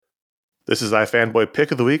This is iFanboy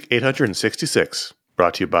Pick of the Week 866,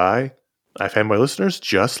 brought to you by iFanboy listeners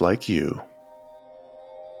just like you.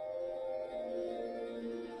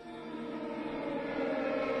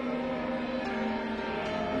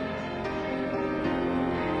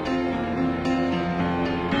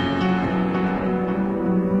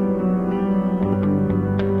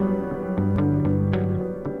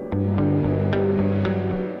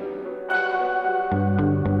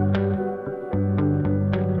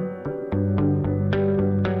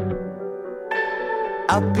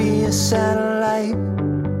 I'll be a satellite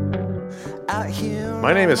out here.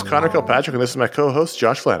 My name is Connor Kilpatrick, and this is my co-host,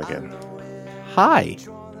 Josh Flanagan. Hi.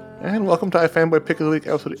 And welcome to iFanboy Pick of the Week,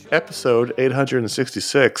 episode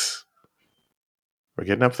 866. We're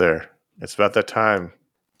getting up there. It's about that time.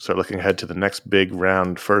 Start looking ahead to the next big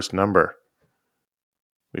round first number.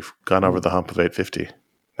 We've gone over the hump of 850.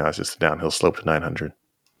 Now it's just a downhill slope to 900.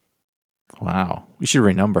 Wow. We should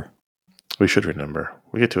renumber. We should renumber.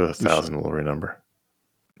 We get to 1,000, we'll renumber.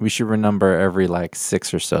 We should renumber every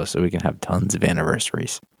 6 or so we can have tons of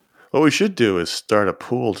anniversaries. What we should do is start a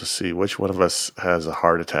pool to see which one of us has a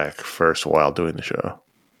heart attack first while doing the show.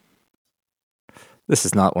 This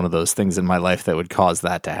is not one of those things in my life that would cause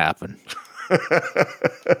that to happen.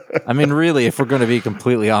 I mean, really, if we're going to be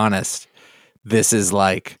completely honest, this is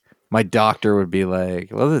my doctor would be like,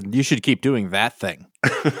 well, you should keep doing that thing.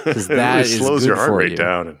 Because that really is slows good your heart for rate you.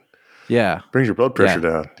 down and Yeah. brings your blood pressure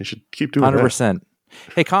down. You should keep doing 100%.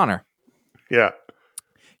 Hey, Connor. Yeah.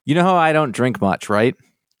 You know how I don't drink much, right?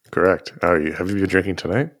 Correct. Have you been drinking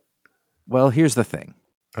tonight? Well, here's the thing.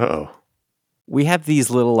 Uh-oh. We have these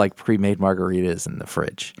little pre-made margaritas in the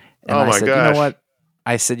fridge. And Oh I my said, gosh. You know what?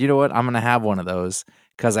 I said, you know what? I'm going to have one of those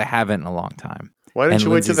because I haven't in a long time. Why didn't And you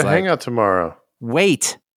wait till Lindsay's the like, hangout tomorrow?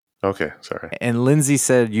 Wait. Okay, sorry. And Lindsay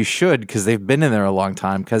said, you should because they've been in there a long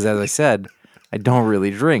time because, as I said, I don't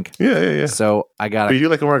really drink. Yeah. So I got But you do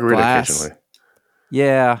like a margarita glass. occasionally.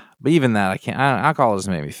 Yeah, but even that, I can't. Alcohol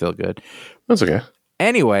doesn't make me feel good. That's okay.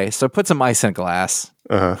 Anyway, so I put some ice in a glass,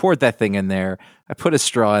 Uh-huh. poured that thing in there. I put a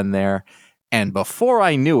straw in there. And before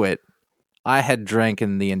I knew it, I had drank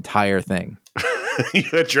in the entire thing. You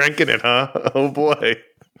had drinking it, huh? Oh, boy.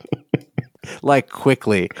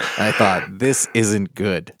 Quickly. And I thought, this isn't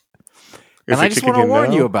good. Is And I it just kicking want to in warn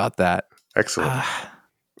now? you about that. Excellent.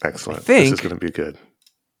 Excellent. I think- This is going to be good.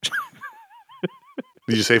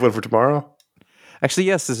 Did you save one for tomorrow? Actually,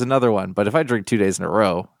 yes, there's another one. But if I drink 2 days in a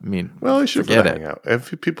row, I mean, Well, you should forget for the it. hangout.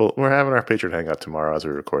 If people, we're having our patron hangout tomorrow as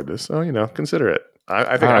we record this, so consider it.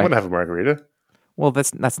 I think All I'm right. going to have a margarita. Well,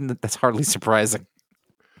 that's hardly surprising.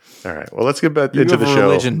 All right. Well, let's get back You into have the a show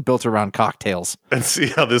religion built around cocktails. and see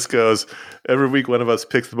how this goes. Every week, one of us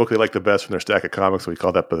picks the book they like the best from their stack of comics. We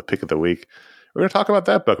call that the pick of the week. We're going to talk about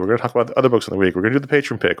that book. We're going to talk about the other books of the week. We're going to do the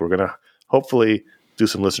patron pick. We're going to hopefully do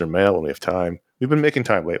some listener mail when we have time. We've been making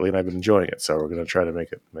time lately, and I've been enjoying it. So we're going to try to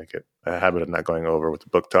make it a habit of not going over with the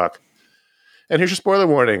book talk. And here's your spoiler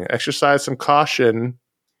warning: exercise some caution.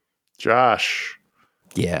 Josh,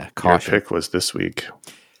 Yeah, your caution. pick was this week.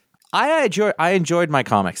 I enjoyed my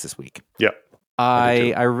comics this week. Yep. I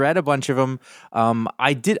did too. I read a bunch of them.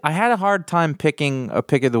 I had a hard time picking a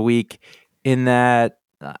pick of the week in that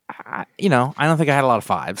I don't think I had a lot of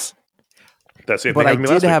fives. That's the same But thing I happened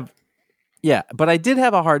to me did last week. but I did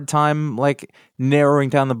have a hard time narrowing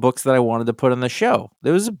down the books that I wanted to put on the show.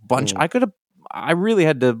 There was a bunch I really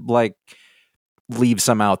had to leave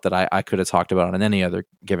some out that I could have talked about on any other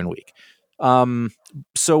given week.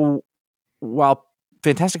 So while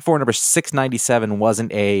Fantastic Four number 697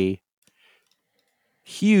 wasn't a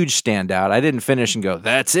huge standout, I didn't finish and go,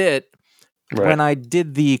 that's it. Right. When I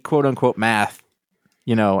did the quote unquote math,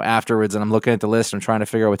 afterwards, and I'm looking at the list, I'm trying to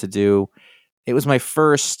figure out what to do. It was my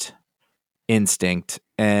first instinct,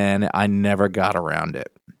 and I never got around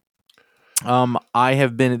it.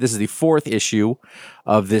 This is the fourth issue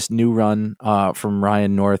of this new run from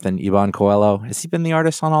Ryan North and Ivan Coelho. Has he been the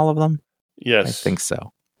artist on all of them? Yes. I think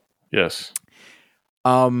so. Yes.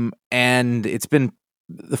 And it's been,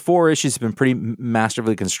 the 4 issues have been pretty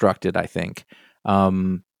masterfully constructed, I think.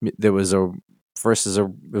 There was a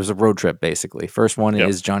road trip, basically. First one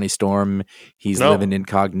is Johnny Storm. He's living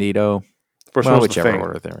incognito. First one was the whichever Thing.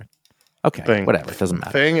 order they're in. Okay, Thing. whatever. It doesn't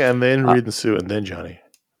matter. Thing, and then Reed and Sue, and then Johnny.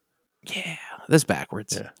 Yeah, that's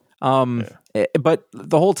backwards. Yeah. But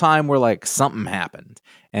the whole time we're like, something happened,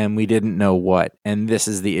 and we didn't know what. And this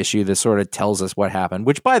is the issue that sort of tells us what happened.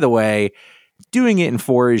 Which, by the way, doing it in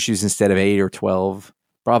 4 issues instead of 8 or 12,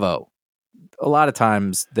 bravo. A lot of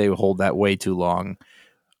times they hold that way too long.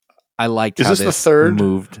 I liked how this this the third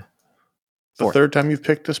moved. The Fourth. third time you've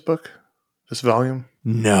picked this book, this volume?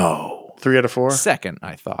 No. 3 out of 4. Second,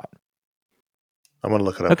 I thought. I'm going to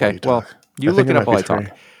look it up. Okay, while you well, talk. you I look think it up might while be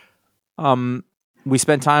I talk. We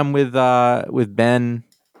spent time with Ben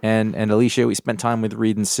and Alicia. We spent time with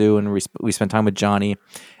Reed and Sue, and we spent time with Johnny,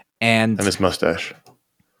 and his mustache.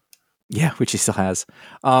 Yeah, which he still has.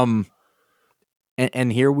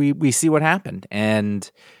 And here we see what happened,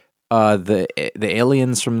 and the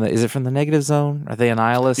aliens from is it from the negative zone? Are they an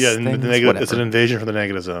nihilist? Yeah, things? the negative. Whatever. It's an invasion from the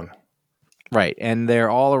negative zone. Right, and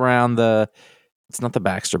they're all around the. It's not the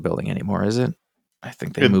Baxter Building anymore, is it? I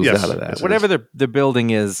think they moved out of that. Yes, Whatever their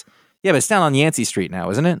building is. Yeah, but it's down on Yancey Street now,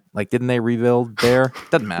 isn't it? Like, didn't they rebuild there?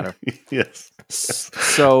 Doesn't matter. Yes.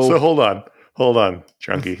 So hold on,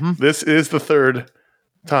 Chunky. Mm-hmm. This is the third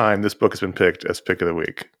time this book has been picked as pick of the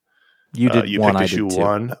week. You did you one, picked I issue did two.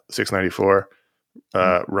 1, 694.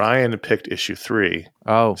 Ryan picked issue 3,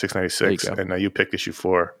 Oh, 696, there you go. and now you picked issue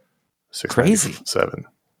 4, 697. Crazy.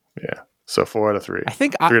 Yeah. So 4 out of 3. I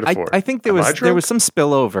think 3 out of 4. I think there was some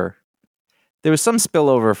spillover. There was some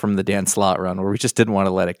spillover from the Dan Slott run where we just didn't want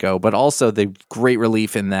to let it go, but also the great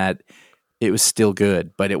relief in that it was still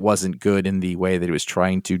good, but it wasn't good in the way that it was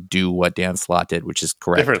trying to do what Dan Slott did, which is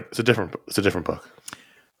correct. It's a different book.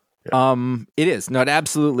 Yeah. It is. No, it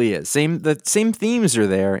absolutely is. The same themes are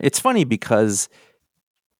there. It's funny because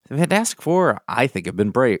the Fantastic Four, I think, have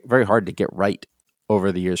been very, very hard to get right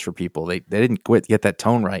over the years for people. They didn't get that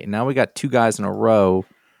tone right, and now we got two guys in a row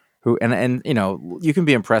who and you know, you can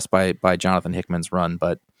be impressed by Jonathan Hickman's run,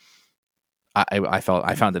 but I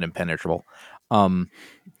found it impenetrable. And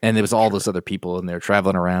there was all those other people, and they're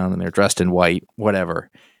traveling around, and they're dressed in white,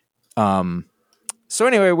 whatever. So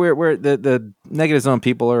anyway, we're the negative zone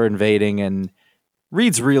people are invading, and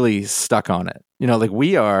Reed's really stuck on it. You know, like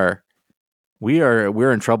we're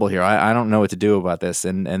in trouble here. I don't know what to do about this,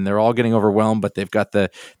 and they're all getting overwhelmed, but they're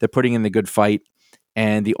putting in the good fight,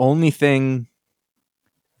 and the only thing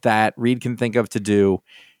that Reed can think of to do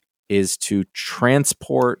is to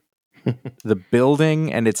transport the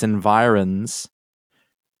building and its environs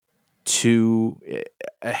to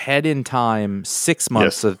ahead in time 6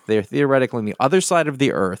 months. Yes. So they're theoretically on the other side of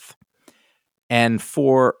the earth. And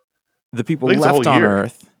for the people I think it's a left whole on year.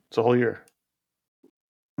 Earth. It's a whole year.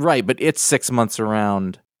 Right, but it's 6 months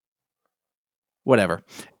around. Whatever.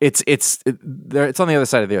 It's on the other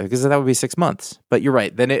side of the earth because that would be 6 months. But you're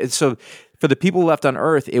right. Then so for the people left on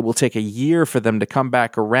Earth, it will take a year for them to come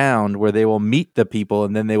back around where they will meet the people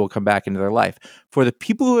and then they will come back into their life. For the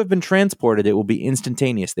people who have been transported, it will be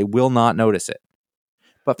instantaneous. They will not notice it.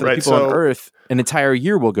 But for the people on Earth, an entire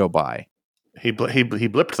year will go by. He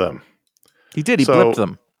blipped them. He did. He blipped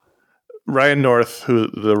them. Ryan North, who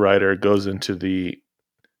the writer, goes into the.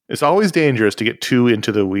 It's always dangerous to get too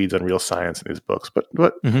into the weeds on real science in these books,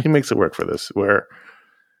 but he makes it work for this, where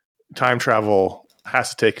time travel has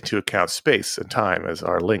to take into account space and time as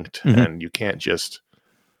are linked, and you can't just,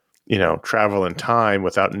 travel in time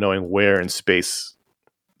without knowing where in space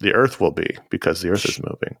the Earth will be because the Earth is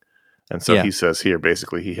moving. And so he says here,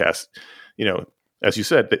 basically, he has, as you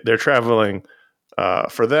said, they're traveling.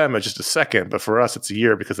 For them, it's just a second, but for us, it's a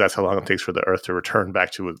year because that's how long it takes for the Earth to return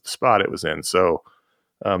back to the spot it was in. So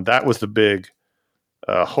that was the big,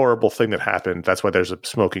 horrible thing that happened. That's why there's a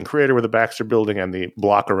smoking crater with the Baxter Building and the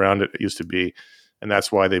block around it used to be, and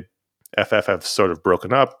that's why the FF have sort of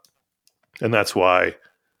broken up, and that's why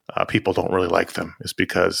people don't really like them. Is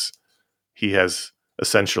because he has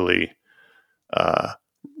essentially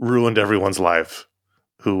ruined everyone's life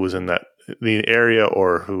who was in the area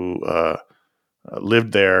or who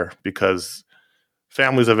lived there, because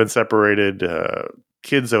families have been separated,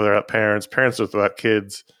 kids are without parents are without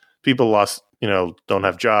kids, people lost, don't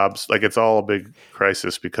have jobs. Like, it's all a big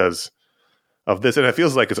crisis because of this. And it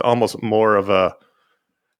feels like it's almost more of a,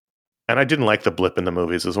 and I didn't like the blip in the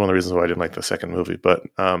movies. It was one of the reasons why I didn't like the second movie, but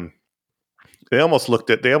they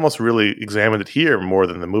almost really examined it here more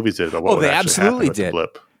than the movies did about what would actually happen with the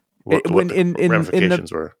blip. What the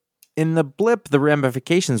ramifications were. In the blip, the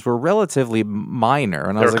ramifications were relatively minor,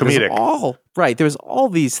 and I was like, comedic. There was all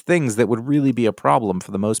these things that would really be a problem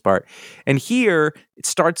for the most part. And here, it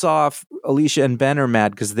starts off, Alicia and Ben are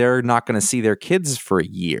mad because they're not going to see their kids for a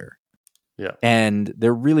year. Yeah. And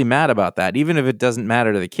they're really mad about that. Even if it doesn't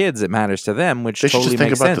matter to the kids, it matters to them, which totally makes sense. They should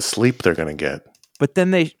just think about the sleep they're going to get. But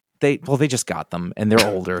then they just got them, and they're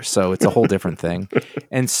older, so it's a whole different thing.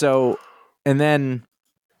 And then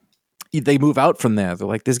they move out from there. They're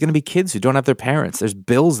like, there's going to be kids who don't have their parents. There's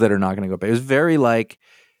bills that are not going to go pay. It was very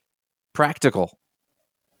practical.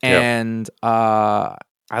 And I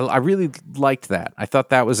really liked that. I thought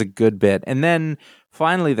that was a good bit. And then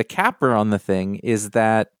finally, the capper on the thing is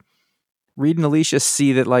that Reed and Alicia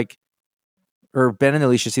see that or Ben and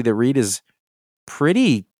Alicia see that Reed is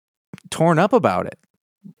pretty torn up about it.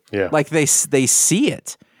 Yeah. Like they see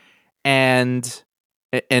it, and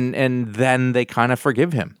then they kind of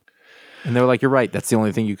forgive him, and they're like, "You're right. That's the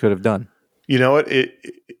only thing you could have done." You know what?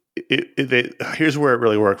 Here's where it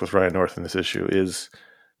really worked with Ryan North in this issue is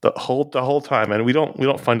the whole time, and we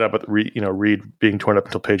don't find out about Reed being torn up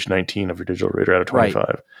until page 19 of your digital reader out of 25,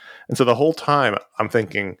 Right. And so the whole time I'm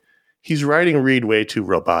thinking he's writing Reed way too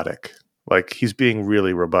robotic. Like he's being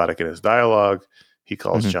really robotic in his dialogue. He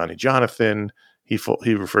calls Johnny Jonathan. He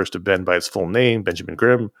refers to Ben by his full name, Benjamin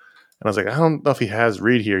Grimm. And I was like, I don't know if he has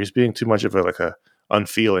Reed here. He's being too much of a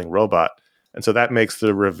unfeeling robot. And so that makes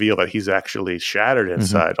the reveal that he's actually shattered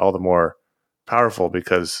inside all the more powerful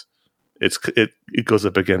because it goes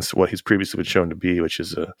up against what he's previously been shown to be, which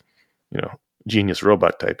is a genius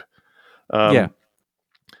robot type. Yeah.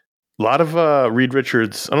 A lot of Reed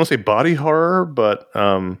Richards, I don't say body horror, but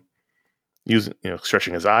using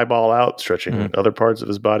stretching his eyeball out, stretching other parts of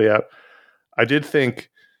his body out. I did think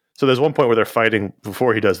so. There's one point where they're fighting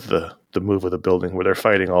before he does the move of the building, where they're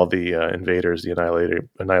fighting all the invaders, the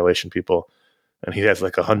annihilation people, and he has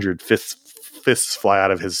like 100 fists fly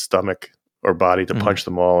out of his stomach or body to punch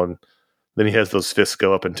them all, and then he has those fists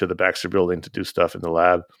go up into the Baxter building to do stuff in the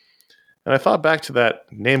lab. And I thought back to that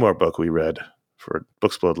Namor book we read for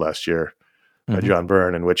Booksplode last year by John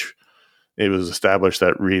Byrne, in which it was established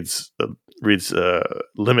that Reed's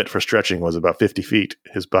limit for stretching was about 50 feet,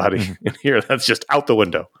 his body. And here, that's just out the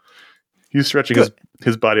window. He's stretching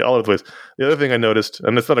his body all over the place. The other thing I noticed,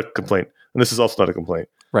 and it's not a complaint, and this is also not a complaint.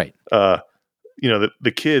 Right. The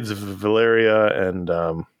kids, Valeria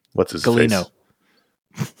and what's his Galeno. face?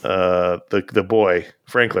 The boy,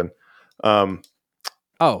 Franklin.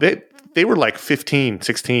 They were like 15,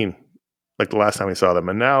 16, like the last time we saw them.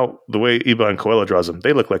 And now the way Iban Coelho draws them,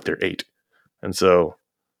 they look like they're 8. And so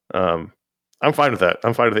I'm fine with that.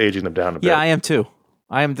 I'm fine with aging them down a bit. Yeah, I am too.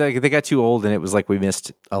 They got too old, and it was like we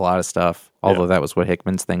missed a lot of stuff. Although that was what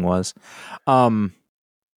Hickman's thing was.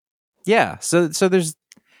 Yeah. So there's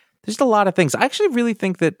a lot of things. I actually really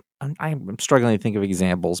think that I'm struggling to think of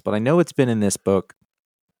examples, but I know it's been in this book.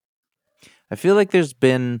 I feel like there's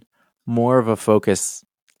been more of a focus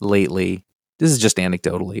lately. This is just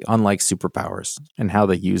anecdotally on like superpowers and how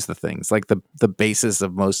they use the things, like the basis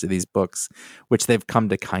of most of these books, which they've come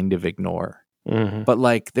to kind of ignore. But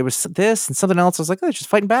like there was this and something else. I was like, oh, they're just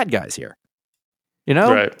fighting bad guys here.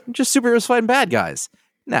 Right. Just superheroes fighting bad guys.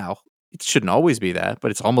 Now, it shouldn't always be that,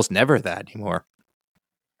 but it's almost never that anymore.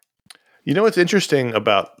 You know what's interesting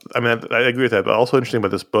about, I agree with that, but also interesting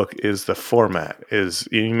about this book is the format.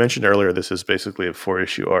 You mentioned earlier, this is basically a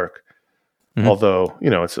 4-issue arc. Although,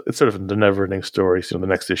 it's sort of the never-ending story. So the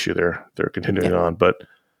next issue they're continuing on. But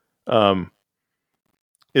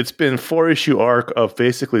it's been 4-issue arc of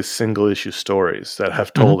basically single-issue stories that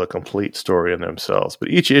have told a complete story in themselves. But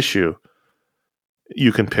each issue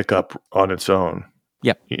you can pick up on its own.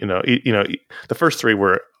 Yep. The first 3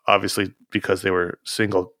 were obviously because they were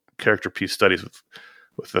single character piece studies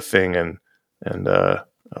with the Thing and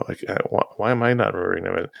why am I not remembering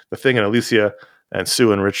them? The Thing and Alicia and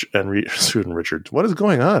Sue and Richard. What is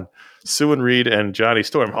going on? Sue and Reed and Johnny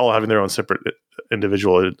Storm all having their own separate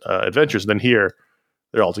individual adventures. And then here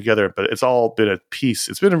they're all together, but it's all been a piece.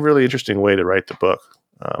 It's been a really interesting way to write the book.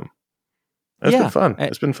 It's been fun.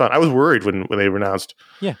 It's been fun. I was worried when they announced,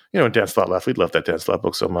 when Dan Slott left. We loved that Dan Slott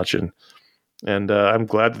book so much. And I'm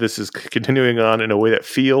glad that this is continuing on in a way that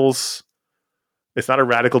feels, it's not a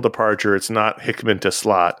radical departure. It's not Hickman to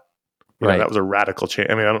Slott. That was a radical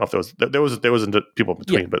change. I mean, I don't know if there was people in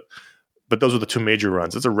between, but those were the 2 major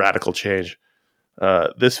runs. It's a radical change.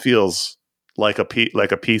 This feels like a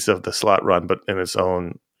piece of the Slott run, but in its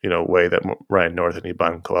own way that Ryan North and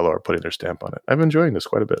Iban Coelho are putting their stamp on it. I'm enjoying this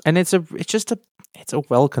quite a bit. And it's a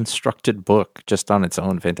well constructed book just on its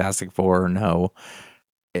own. Fantastic Four,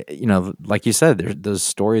 like you said, those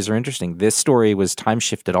stories are interesting. This story was time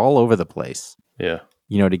shifted all over the place. Yeah.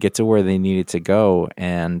 To get to where they needed to go.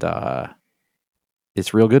 And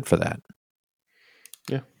it's real good for that.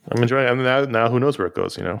 Yeah. I'm enjoying it. I mean, now who knows where it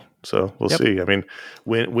goes, So we'll see. I mean,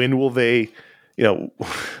 when will they, I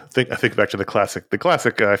think back to the classic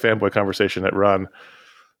fanboy conversation that Ron,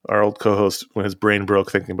 our old co-host, when his brain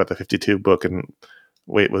broke thinking about the 52 book and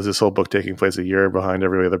wait, was this whole book taking place a year behind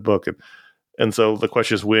every other book? And so the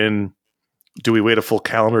question is, when do we wait a full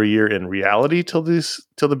calendar year in reality till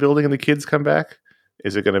the building and the kids come back?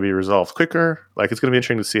 Is it going to be resolved quicker? Like, it's going to be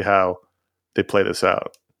interesting to see how they play this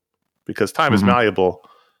out, because time is malleable,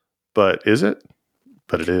 but is it?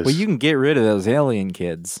 But it is. Well, you can get rid of those alien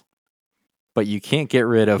kids, but you can't get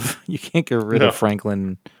rid of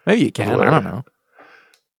Franklin. Maybe you can. Valeria. I don't know.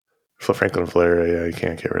 Franklin and Valeria, you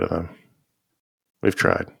can't get rid of them. We've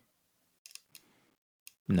tried.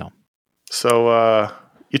 No. So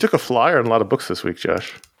you took a flyer on a lot of books this week,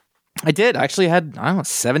 Josh. I did. I actually had, I don't know,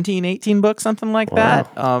 17, 18 books, something like Wow.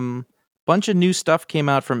 that. Bunch of new stuff came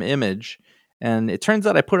out from Image, and it turns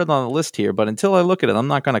out I put it on the list here, but until I look at it, I'm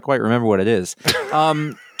not going to quite remember what it is.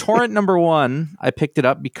 Torrent number 1, I picked it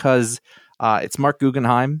up because it's Mark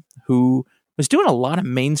Guggenheim, who was doing a lot of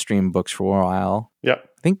mainstream books for a while. Yeah.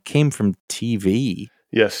 I think came from TV.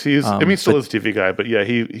 Yes, he's. I mean, still is a TV guy, but yeah,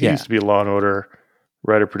 he used to be a Law and Order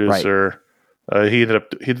writer producer. Right. He did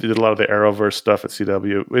a lot of the Arrowverse stuff at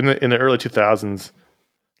CW in the early 2000s,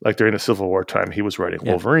 like during the Civil War time. He was writing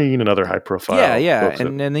Wolverine and other high profile. Yeah,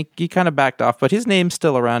 and he kind of backed off, but his name's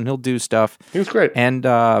still around. He'll do stuff. He was great, and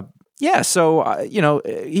so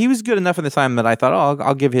he was good enough in the time that I thought,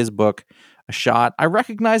 I'll give his book a shot. I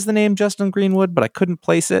recognized the name Justin Greenwood, but I couldn't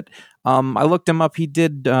place it. I looked him up. He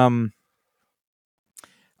did.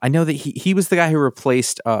 I know that he was the guy who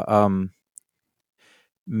replaced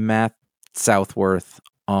Matt Southworth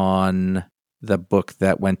on the book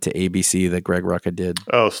that went to ABC that Greg Rucka did.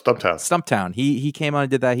 Oh, Stumptown. He came on and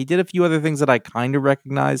did that. He did a few other things that I kind of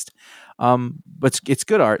recognized. But it's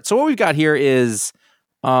good art. So what we've got here is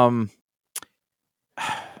it's a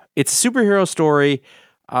superhero story.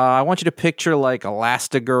 I want you to picture like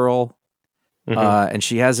Elastigirl, and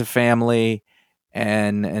she has a family,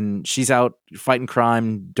 and she's out fighting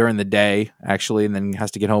crime during the day, actually, and then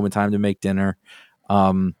has to get home in time to make dinner.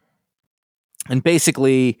 And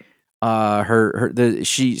basically,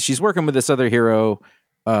 she's working with this other hero,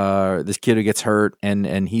 this kid who gets hurt,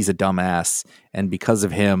 and he's a dumbass, and because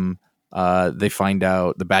of him,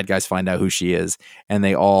 the bad guys find out who she is, and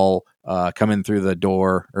they all come in through the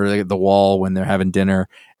door or the wall when they're having dinner,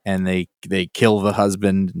 and they kill the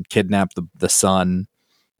husband and kidnap the son,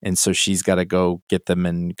 and so she's got to go get them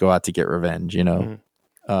and go out to get revenge.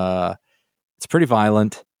 It's pretty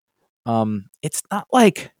violent. It's not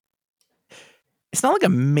like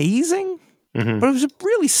amazing, but it was a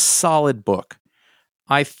really solid book.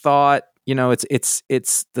 I thought, it's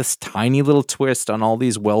this tiny little twist on all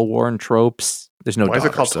these well-worn tropes. There's no. Why is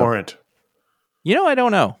it called Torrent? I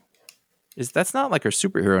don't know. That's not like her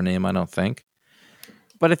superhero name, I don't think.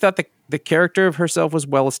 But I thought the character of herself was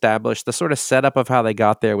well established. The sort of setup of how they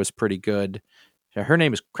got there was pretty good. Her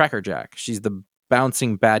name is Crackerjack. She's the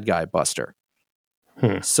bouncing bad guy buster.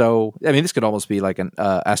 So, I mean, this could almost be like an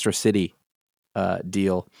Astro City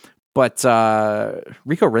deal. But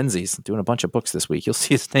Rico Renzi's doing a bunch of books this week. You'll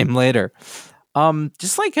see his name later.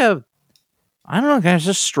 Just like I don't know, kind of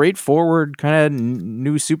just straightforward kind of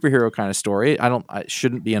new superhero kind of story. It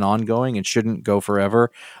shouldn't be an ongoing. It shouldn't go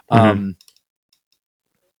forever. But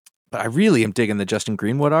I really am digging the Justin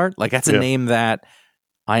Greenwood art. Like, that's a name that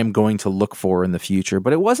I am going to look for in the future.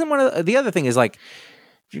 But it wasn't one of the other thing is like,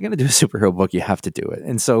 if you're going to do a superhero book, you have to do it.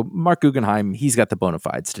 And so Mark Guggenheim, he's got the bona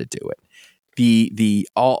fides to do it.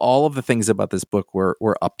 All of the things about this book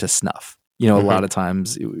were up to snuff. A lot of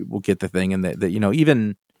times we'll get the thing and that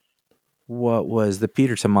even what was the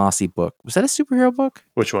Peter Tomasi book? Was that a superhero book?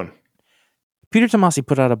 Which one? Peter Tomasi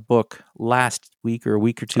put out a book last week or a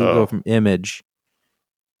week or two ago from Image.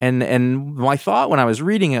 And my thought when I was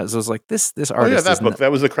reading it was like, this artist. Oh yeah, that book.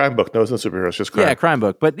 That was a crime book. No, it's not superhero. It's just crime. Yeah, crime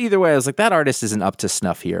book. But either way, I was like, that artist isn't up to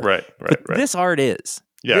snuff here. Right. This art is.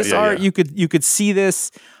 This art, you could see this,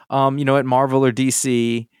 at Marvel or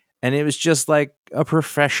DC, and it was just like a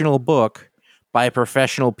professional book by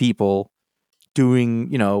professional people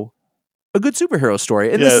doing, a good superhero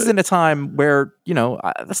story. And this is in a time where,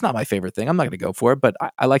 that's not my favorite thing. I'm not going to go for it, but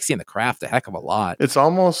I like seeing the craft a heck of a lot. It's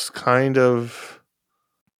almost kind of.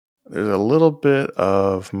 There's a little bit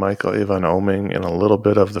of Michael Avon Oeming and a little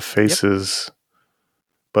bit of the faces,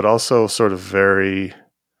 but also sort of very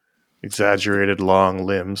exaggerated long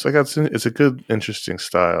limbs. Like it's a good, interesting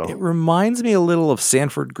style. It reminds me a little of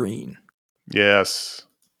Sanford Green. Yes.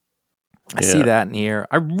 I see that in here.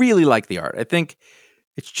 I really like the art. I think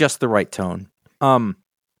it's just the right tone. And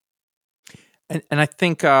I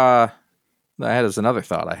think I had this another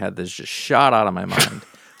thought. I had this just shot out of my mind.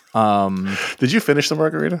 Did you finish the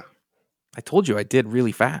margarita? I told you I did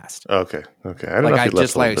really fast. Okay. I don't know if you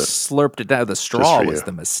just slurped it down. The straw was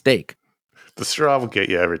the mistake. The straw will get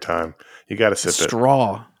you every time. You got to sip it.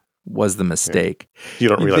 Straw was the mistake. You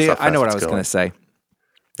don't realize how fast I know what I was going to say.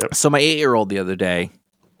 Yep. So my 8-year-old the other day,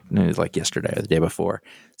 it was like yesterday or the day before,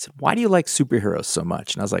 said, "Why do you like superheroes so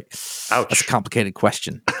much?" And I was like, "Ouch, that's a complicated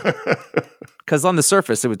question." Because on the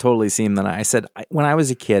surface, it would totally seem that I said, when I was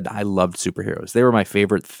a kid, I loved superheroes. They were my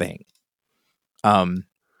favorite thing.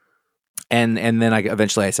 And then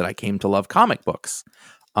I said I came to love comic books.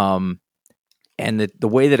 And the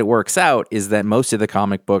way that it works out is that most of the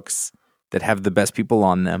comic books that have the best people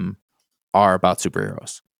on them are about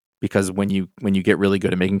superheroes. Because when you get really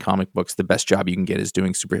good at making comic books, the best job you can get is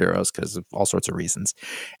doing superheroes because of all sorts of reasons.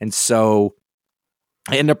 And so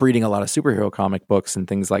I end up reading a lot of superhero comic books and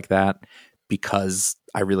things like that because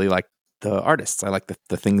I really like the artists. I like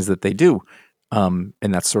the things that they do. And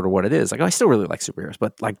that's sort of what it is. Like, I still really like superheroes,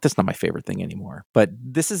 but like, that's not my favorite thing anymore. But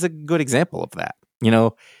this is a good example of that. You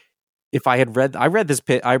know, if I read this,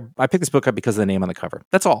 I picked this book up because of the name on the cover.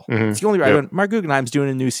 That's all. Mm-hmm. It's the only reason. Mark Guggenheim's doing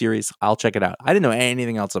a new series. I'll check it out. I didn't know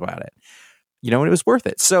anything else about it, you know, and it was worth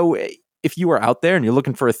it. So if you are out there and you're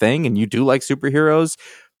looking for a thing and you do like superheroes,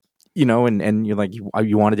 you know, and you're like,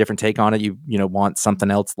 you want a different take on it, you know, want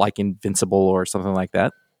something else like Invincible or something like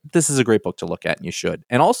that, this is a great book to look at, and you should.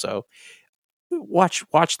 And also watch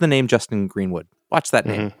the name Justin Greenwood. Watch that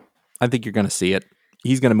name. I think you're going to see it.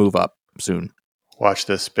 He's going to move up soon. Watch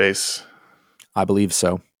this space. I believe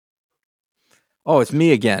so. Oh, it's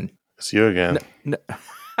me again. It's you again.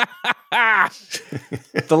 I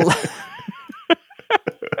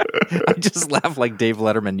just laugh like Dave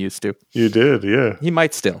Letterman used to. You did, yeah. He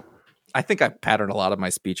might still. I think I patterned a lot of my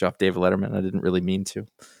speech off Dave Letterman. I didn't really mean to.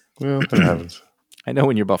 Well, that happens. I know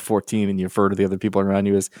when you're about 14 and you refer to the other people around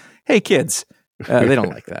you as, hey, kids. They don't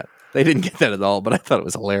like that. They didn't get that at all, but I thought it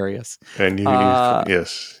was hilarious. And you,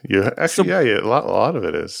 yes. You actually, a lot of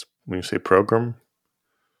it is when you say program.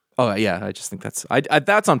 Oh, yeah. I just think that's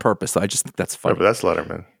that's on purpose. I just think that's funny. Oh, but that's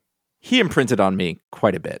Letterman. He imprinted on me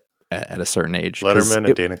quite a bit at a certain age. Letterman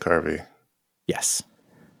and Dana Carvey. Yes.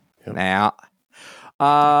 Yep. Now,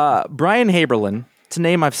 Brian Haberlin, it's a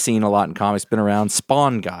name I've seen a lot in comics, been around.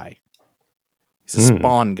 Spawn guy. He's a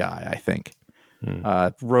Spawn guy, I think.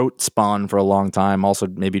 Wrote Spawn for a long time. Also,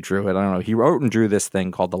 maybe drew it. I don't know. He wrote and drew this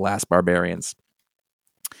thing called The Last Barbarians.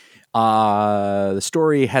 The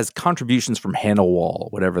story has contributions from Hannah Wall,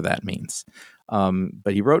 whatever that means.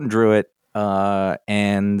 But he wrote and drew it,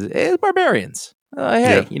 and it's barbarians.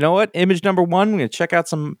 Hey, you know what? Image number one. I'm going to check out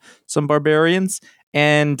some barbarians.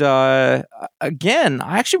 And again,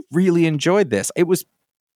 I actually really enjoyed this. It was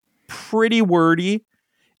pretty wordy.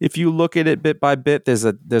 If you look at it bit by bit, there's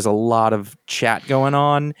a lot of chat going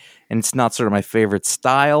on, and it's not sort of my favorite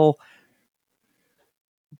style.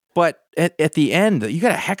 But at the end, you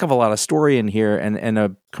got a heck of a lot of story in here, and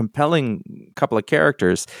a compelling couple of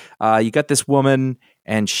characters. You got this woman,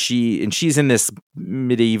 and she's in this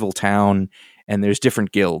medieval town, and there's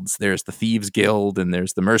different guilds. There's the Thieves Guild, and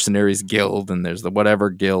there's the Mercenaries Guild, and there's the whatever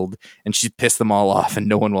guild, and she's pissed them all off, and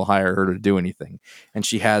no one will hire her to do anything. And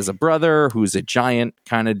she has a brother who's a giant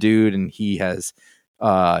kind of dude, and he has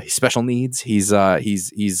special needs. He's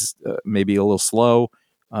maybe a little slow,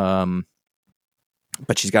 but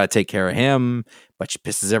she's got to take care of him, but she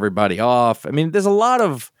pisses everybody off. I mean, there's a lot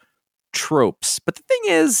of tropes, but the thing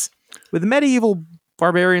is, with a medieval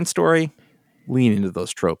barbarian story, lean into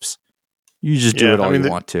those tropes. You just do it all you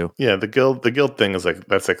want to. Yeah, the guild thing is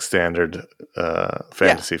that's standard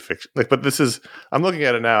fantasy fiction. But this is, I'm looking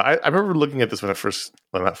at it now. I remember looking at this when it first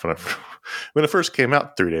came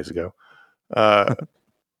out 3 days ago,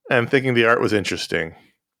 and thinking the art was interesting.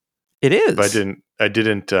 It is. But I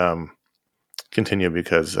didn't continue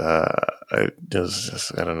because I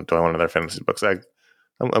don't know. Do I want another fantasy books?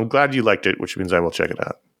 I'm glad you liked it, which means I will check it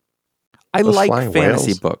out. I like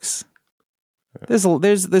fantasy books.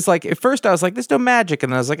 There's like, at first I was like, there's no magic,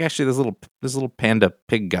 and then I was like, actually, this little panda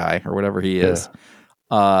pig guy or whatever he is,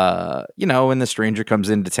 you know, when the stranger comes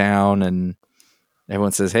into town and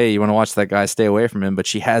everyone says, hey, you want to watch that guy? Stay away from him. But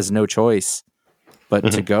she has no choice but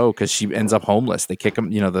to go because she ends up homeless. They kick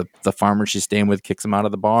him, you know, the farmer she's staying with kicks him out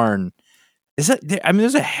of the barn. There's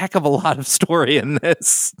a heck of a lot of story in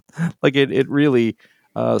this. Like it really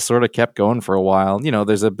sort of kept going for a while. You know,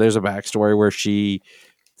 there's a backstory where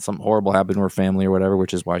something horrible happened to her family or whatever,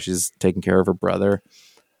 which is why she's taking care of her brother.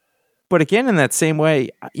 But again, in that same way,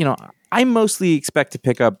 you know, I mostly expect to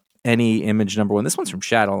pick up any Image number one. This one's from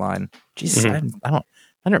Shadowline. Jesus, I don't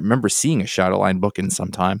remember seeing a Shadowline book in some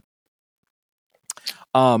time.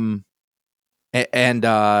 And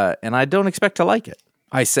I don't expect to like it.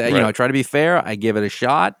 I say, you know, I try to be fair. I give it a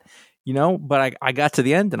shot, you know, but I got to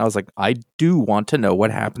the end and I was like, I do want to know what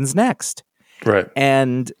happens next. Right.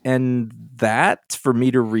 And that for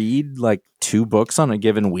me to read like 2 books on a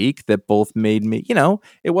given week that both made me, you know,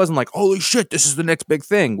 it wasn't like, holy shit, this is the next big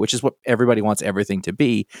thing, which is what everybody wants everything to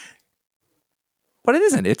be. But it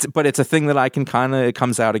isn't. It's a thing that I can it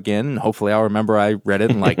comes out again. And hopefully I'll remember I read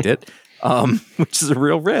it and liked it, which is a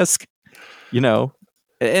real risk, you know,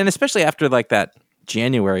 and especially after like that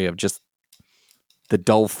January of just the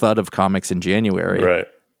dull thud of comics in January. Right.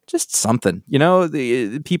 Just something, you know,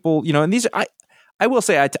 the people, you know, and these, I will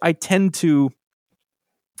say, I tend to,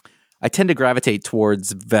 I tend to gravitate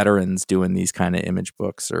towards veterans doing these kind of image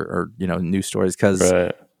books or new stories because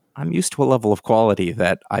Right. I'm used to a level of quality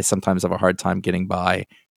that I sometimes have a hard time getting by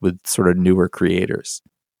with sort of newer creators.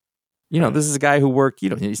 This is a guy who worked,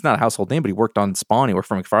 he's not a household name, but he worked on Spawn. He worked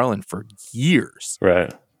for McFarlane for years.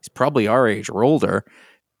 Right. He's probably our age or older,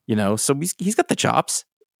 so he's got the chops,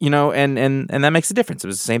 and that makes a difference. It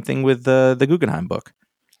was the same thing with the Guggenheim book.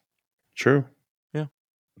 True. Yeah.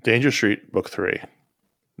 Danger Street book 3.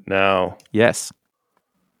 Now, Yes.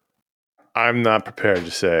 I'm not prepared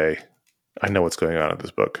to say I know what's going on in this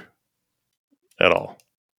book at all.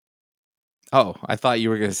 Oh, I thought you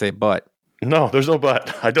were going to say but. No, there's no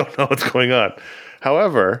but. I don't know what's going on.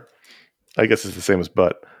 However, I guess it's the same as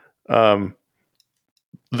but.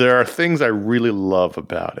 There are things I really love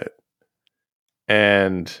about it.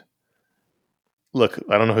 And look,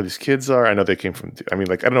 I don't know who these kids are. I know they came from, I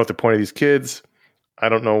don't know what the point of these kids. I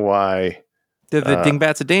don't know why. They're the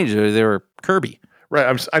Dingbats of Danger. They were Kirby.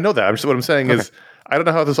 Right. I know that. What I'm saying is, I don't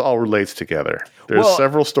know how this all relates together. There's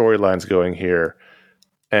several storylines going here.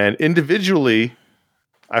 And individually,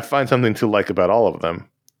 I find something to like about all of them.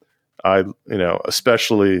 I,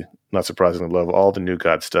 especially, not surprisingly, love all the New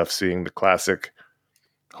God stuff, seeing the classic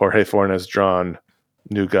Jorge Fornes drawn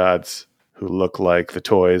New Gods who look like the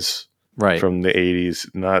toys from the 80s,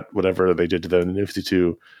 not whatever they did to them in the New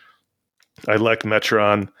 52. I like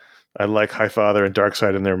Metron. I like Highfather and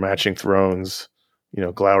Darkseid in their matching thrones,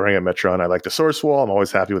 glowering at Metron. I like the Source Wall. I'm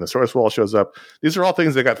always happy when the Source Wall shows up. These are all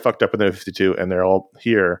things that got fucked up in the New 52, and they're all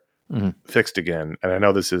here fixed again. And I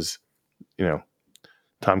know this is,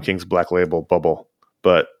 Tom King's Black Label bubble,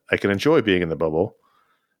 but I can enjoy being in the bubble.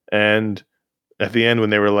 And at the end, when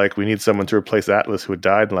they were like, we need someone to replace Atlas who had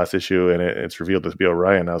died in the last issue, and it's revealed to be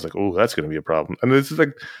Orion, I was like, oh, that's going to be a problem. And this is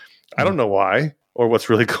like, I don't know why or what's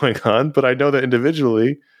really going on, but I know that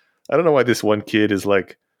individually, I don't know why this one kid is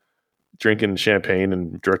like drinking champagne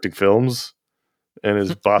and directing films and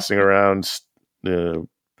is bossing around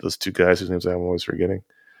those two guys whose names I'm always forgetting.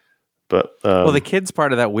 But the kid's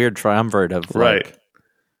part of that weird triumvirate of right.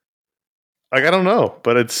 Like I don't know,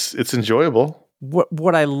 but it's enjoyable.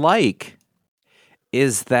 What I like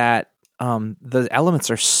is that the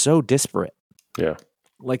elements are so disparate. Yeah.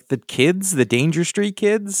 Like the kids, the Danger Street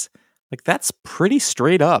kids, like that's pretty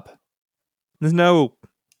straight up. There's no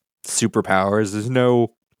superpowers.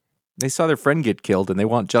 They saw their friend get killed and they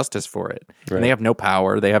want justice for it. Right. And they have no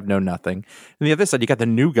power. They have no nothing. And the other side, you got the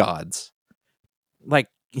New Gods. Like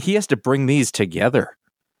he has to bring these together.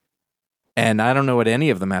 And I don't know what any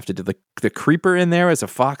of them have to do. The Creeper in there as a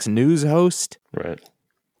Fox News host. Right.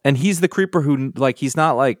 And he's the Creeper who, like, he's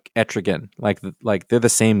not like Etrigan. Like they're the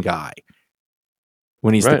same guy.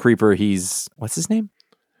 When he's the Creeper, he's, what's his name?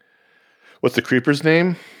 What's the Creeper's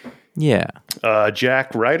name? Yeah.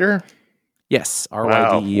 Jack Ryder? Yes.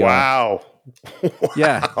 R-Y-D-E-R. Wow.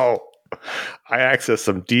 Yeah. Wow. I accessed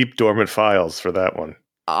some deep dormant files for that one.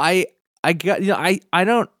 I got, I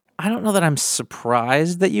don't know that I'm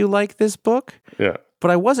surprised that you like this book. Yeah. But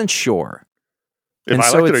I wasn't sure. If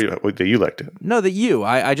I liked it or that you liked it? No, that you.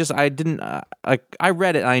 I didn't. I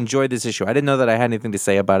read it and I enjoyed this issue. I didn't know that I had anything to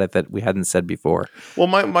say about it that we hadn't said before. Well,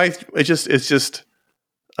 it's just.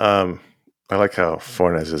 I like how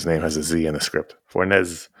Fornes' name has a Z in the script.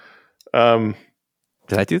 Fornes. Did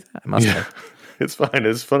I do that? I must have. It's fine.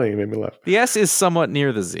 It's funny. You made me laugh. The S is somewhat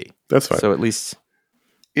near the Z. That's fine. So at least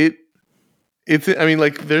it's. I mean,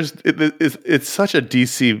 like, it's such a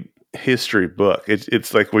DC history book.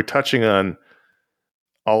 It's like we're touching on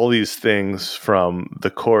all these things from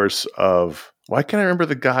the course of, why can't I remember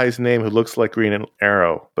the guy's name who looks like Green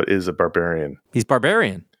Arrow but is a barbarian? He's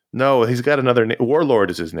barbarian. No, he's got another name.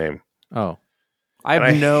 Warlord is his name. Oh,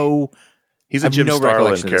 He's a Jim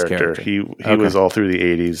Starlin character. He was all through the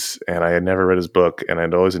 80s, and I had never read his book, and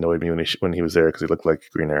it always annoyed me when he was there because he looked like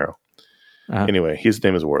Green Arrow. Uh-huh. Anyway, his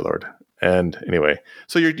name is Warlord. And anyway,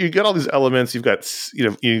 so you get all these elements. You've got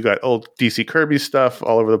old DC Kirby stuff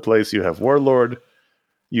all over the place. You have Warlord.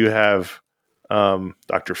 You have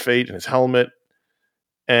Dr. Fate and his helmet.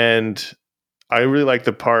 And I really like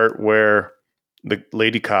the part where the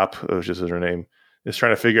lady cop, which is her name, is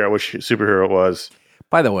trying to figure out which superhero it was.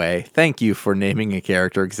 By the way, thank you for naming a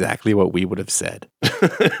character exactly what we would have said.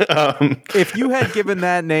 If you had given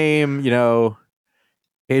that name,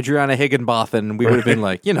 Adriana Higginbotham, we would have been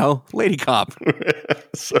like, lady cop.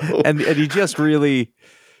 And he just really...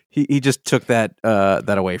 He just took that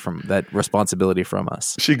away from that responsibility from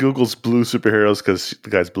us. She Googles blue superheroes because the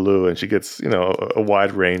guy's blue, and she gets a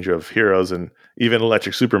wide range of heroes, and even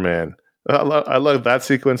Electric Superman. I love that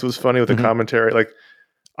sequence. It was funny with the commentary. Like,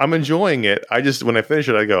 I'm enjoying it. I just, when I finish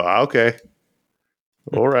it, I go, okay,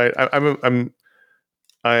 all right.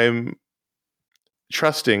 I'm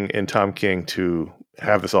trusting in Tom King to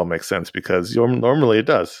have this all make sense because normally it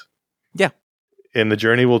does. Yeah. And the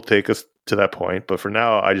journey will take us to that point. But for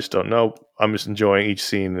now, I just don't know. I'm just enjoying each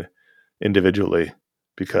scene individually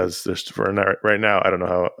because right now, I don't know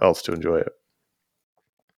how else to enjoy it.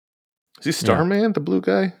 Is he Starman, the blue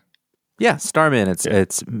guy? Yeah, Starman.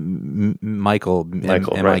 It's Michael,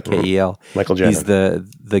 Mikel. Michael Janin. He's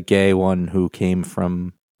the gay one who came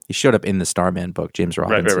from. He showed up in the Starman book, James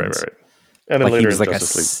Robinson. Right. And then later he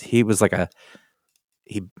was like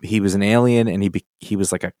he was an alien, and he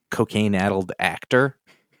was like a cocaine-addled actor,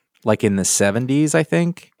 like in the 70s, I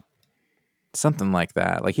think, something like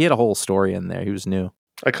that. Like he had a whole story in there. He was new.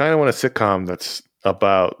 I kind of want a sitcom that's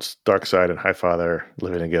about Darkseid and Highfather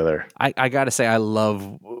living together. I gotta say, I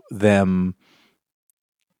love them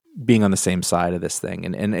being on the same side of this thing,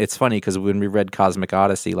 and it's funny because when we read Cosmic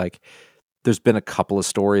Odyssey, like there's been a couple of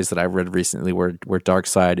stories that I've read recently where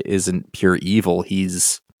Darkseid isn't pure evil.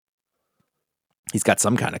 He's got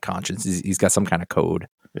some kind of conscience. He's got some kind of code.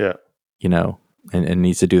 Yeah, and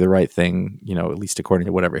needs to do the right thing. At least according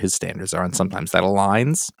to whatever his standards are, and sometimes that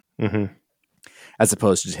aligns. Mm-hmm. As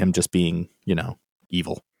opposed to him just being,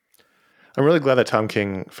 evil. I'm really glad that Tom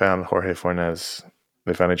King found Jorge Fornes.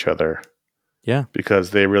 They found each other. Yeah.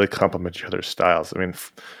 Because they really complement each other's styles. I mean,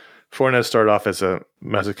 Fornes started off as a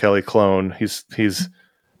Mazzucchelli clone. He's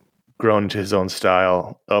grown into his own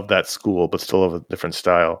style of that school, but still of a different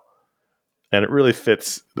style. And it really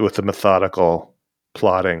fits with the methodical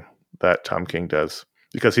plotting that Tom King does.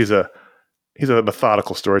 Because he's a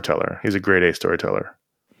methodical storyteller. He's a grade A storyteller.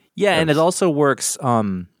 Yeah, and it also works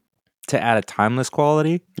to add a timeless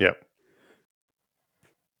quality. Yeah.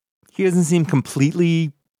 He doesn't seem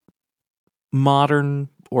completely modern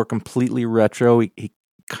or completely retro. He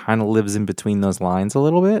kind of lives in between those lines a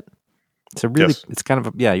little bit. It's kind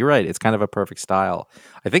of you're right. It's kind of a perfect style.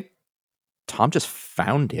 I think Tom just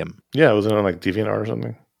found him. Yeah, was it on like DeviantArt or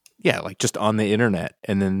something? Yeah, like just on the internet,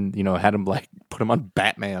 and then had him like put him on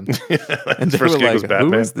Batman, and they were like,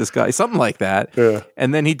 "Who is this guy?" Something like that. Yeah.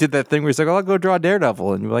 And then he did that thing where he's like, "I'll go draw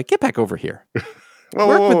Daredevil," and you're like, "Get back over here!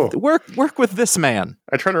 Whoa. Work with this man."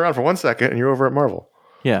 I turned around for 1 second, and you're over at Marvel.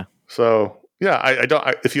 Yeah. So yeah, I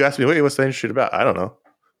don't. If you ask me, what's the industry about? I don't know,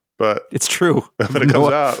 but it's true. When it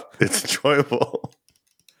comes out, it's enjoyable.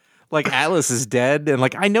 Like Atlas is dead, and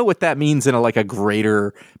like I know what that means in a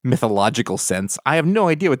greater mythological sense. I have no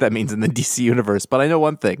idea what that means in the DC universe, but I know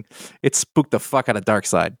one thing: it spooked the fuck out of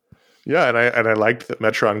Darkseid. Yeah, and I liked that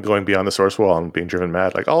Metron going beyond the source wall and being driven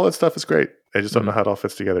mad. Like all that stuff is great. I just don't know how it all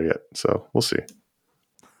fits together yet. So we'll see.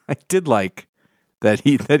 I did like that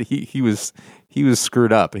he was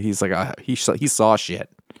screwed up. He's like he saw shit.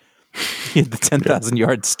 He had the 10,000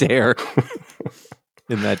 yard stare.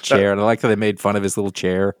 In that chair, and I like that they made fun of his little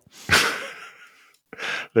chair.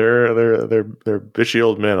 They're bitchy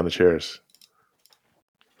old men on the chairs.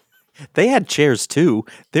 They had chairs too.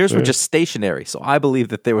 Theirs were just stationary, so I believe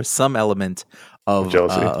that there was some element of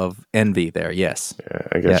jealousy, of envy there. Yes, yeah,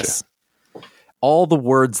 I guess. You. All the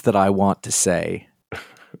words that I want to say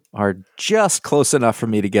are just close enough for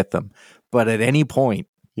me to get them, but at any point.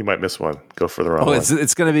 You might miss one. Go for the wrong one.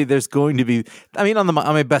 It's going to be. There's going to be. I mean, on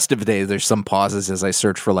my best of days, there's some pauses as I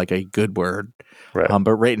search for like a good word. Right.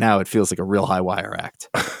 But right now, it feels like a real high wire act.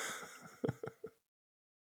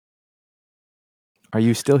 Are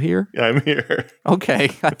you still here? Yeah, I'm here. Okay,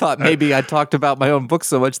 I thought maybe I talked about my own book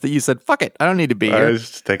so much that you said, "Fuck it, I don't need to be here." I was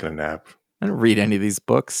just taking a nap. I didn't read any of these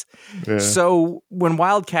books. Yeah. So when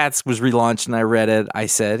Wildcats was relaunched and I read it, I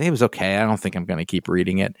said, it was okay. I don't think I'm going to keep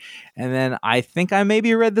reading it. And then I think I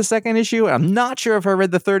maybe read the second issue. I'm not sure if I read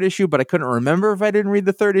the third issue, but I couldn't remember if I didn't read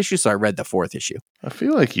the third issue. So I read the fourth issue. I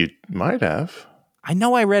feel like you might have. I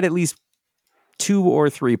know I read at least 2 or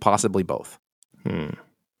 3, possibly both.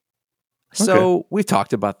 So we've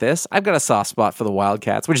talked about this. I've got a soft spot for the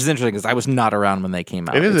Wildcats, which is interesting because I was not around when they came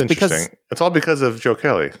out. It is interesting. It's all because of Joe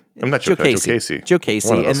Kelly. I'm not Joe Casey. Joe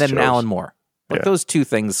Casey, and then Alan Moore. Like those two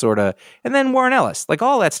things sort of, and then Warren Ellis. Like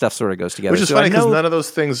all that stuff sort of goes together. Which is funny because none of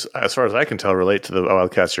those things, as far as I can tell, relate to the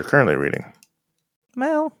Wildcats you're currently reading.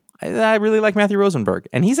 Well, I really like Matthew Rosenberg,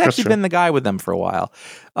 and he's actually been the guy with them for a while.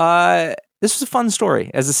 This was a fun story.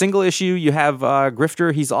 As a single issue, you have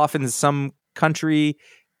Grifter. He's off in some country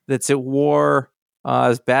that's at war.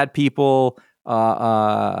 Bad people.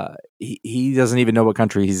 He doesn't even know what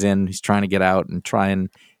country he's in. He's trying to get out and trying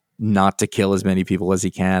not to kill as many people as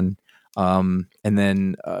he can. And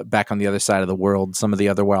then back on the other side of the world, some of the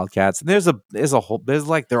other Wildcats. There's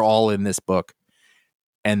like they're all in this book,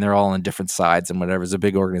 and they're all on different sides and whatever. It's a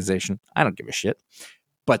big organization. I don't give a shit,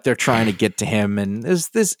 but they're trying to get to him. And there's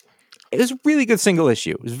this. It was a really good single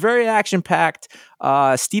issue. It was very action packed.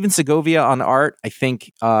 Steven Segovia on art. I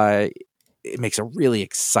think it makes a really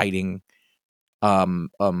exciting,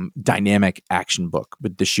 dynamic action book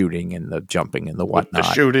with the shooting and the jumping and the whatnot.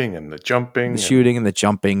 The shooting and the jumping.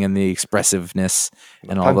 And the expressiveness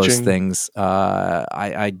and all those things.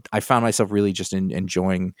 I found myself really just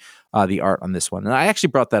enjoying the art on this one. And I actually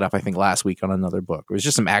brought that up, I think, last week on another book. It was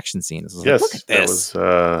just some action scenes. I was yes, like, look at this.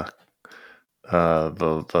 That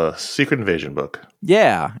was the Secret Invasion book.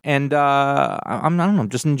 Yeah, and I don't know, I'm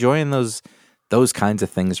just enjoying those kinds of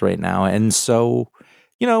things right now. And so,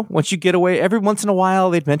 once you get away, every once in a while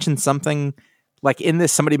they'd mention something like in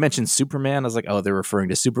this. Somebody mentioned Superman. I was like, oh, they're referring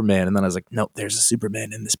to Superman. And then I was like, nope, there's a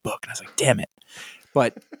Superman in this book. And I was like, damn it.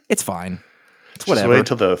 But it's fine. It's whatever. Just wait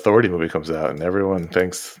till the Authority movie comes out and everyone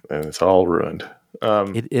thinks, and it's all ruined.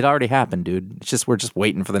 It already happened, dude. It's just we're just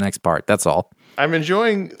waiting for the next part. That's all. I'm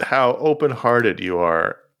enjoying how open-hearted you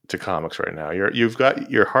are to comics right now. You've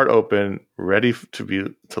got your heart open, ready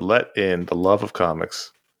to let in the love of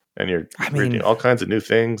comics, and you're reading all kinds of new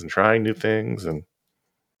things and trying new things, and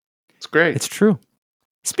it's great. It's true.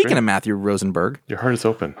 Speaking of Matthew Rosenberg, your heart is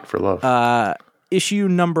open for love. Issue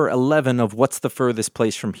number 11 of What's the Furthest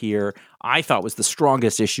Place from Here, I thought was the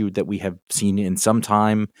strongest issue that we have seen in some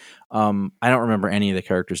time. I don't remember any of the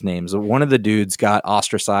characters' names. One of the dudes got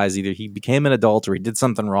ostracized. Either he became an adult or he did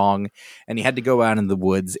something wrong, and he had to go out in the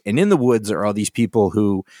woods. And in the woods are all these people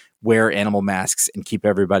who wear animal masks and keep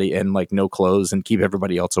everybody in like no clothes and keep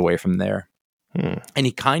everybody else away from there. And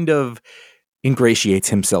he kind of ingratiates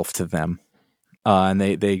himself to them. And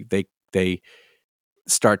they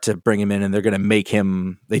start to bring him in, and they're going to make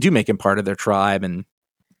him part of their tribe. And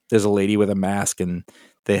there's a lady with a mask, and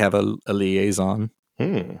they have a liaison.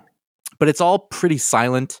 But it's all pretty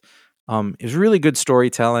silent. It was really good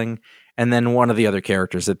storytelling. And then one of the other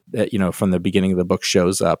characters that from the beginning of the book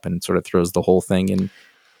shows up and sort of throws the whole thing in.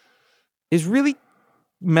 Is really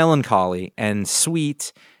melancholy and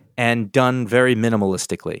sweet and done very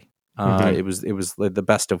minimalistically. It was the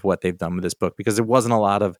best of what they've done with this book, because there wasn't a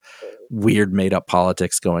lot of weird made up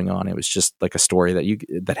politics going on. It was just like a story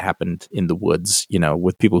that happened in the woods,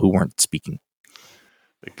 with people who weren't speaking.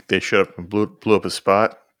 They showed up and blew up his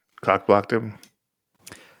spot, cock blocked him.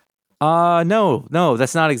 No,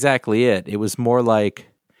 that's not exactly it. It was more like,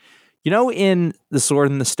 in The Sword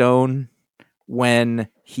in the Stone, when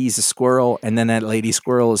he's a squirrel and then that lady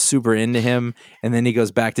squirrel is super into him, and then he goes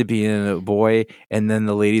back to being a boy, and then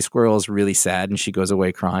the lady squirrel is really sad and she goes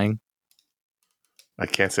away crying. I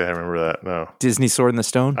can't say I remember that. No. Disney Sword in the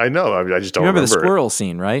Stone? I know. I just don't remember remember the squirrel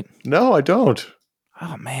scene, right? No, I don't.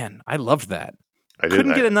 Oh man, I loved that. I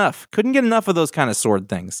couldn't get enough. Couldn't get enough of those kind of sword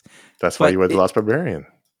things. That's why you read The Lost Barbarian.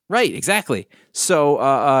 Right, exactly.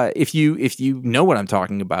 So if you know what I'm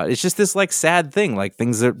talking about, it's just this like sad thing, like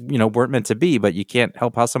things that weren't meant to be, but you can't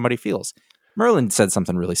help how somebody feels. Merlin said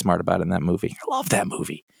something really smart about it in that movie. I love that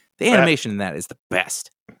movie. The animation in that is the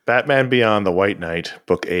best. Batman Beyond the White Knight,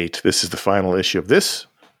 Book 8. This is the final issue of this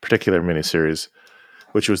particular miniseries,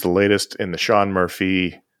 which was the latest in the Sean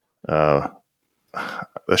Murphy verse.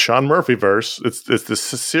 It's this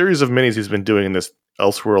series of minis he's been doing in this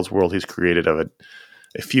Elseworlds world he's created of a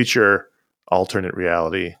future alternate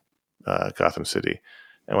reality Gotham City.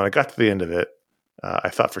 And when I got to the end of it, I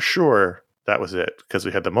thought for sure that was it, because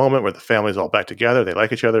we had the moment where the family's all back together, they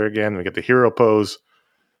like each other again, we get the hero pose,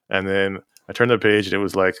 and then I turned the page and it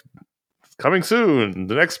was like, coming soon,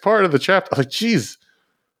 the next part of the chapter. I was like, geez.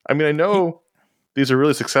 I mean, I know these are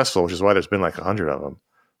really successful, which is why there's been like 100 of them.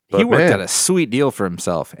 But he worked out a sweet deal for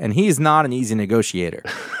himself, and he's not an easy negotiator.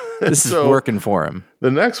 This is working for him.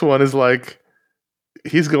 The next one is like,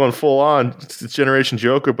 he's going full on. It's Generation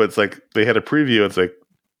Joker, but it's like they had a preview. It's like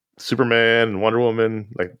Superman and Wonder Woman,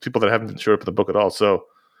 like people that haven't showed up in the book at all. So,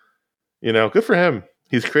 good for him.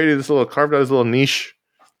 He's created carved out his little niche.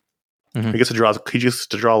 Mm-hmm. He gets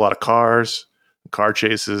to draw a lot of cars, car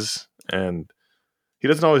chases, and he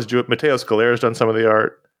doesn't always do it. Mateo Scalera's done some of the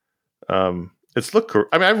art.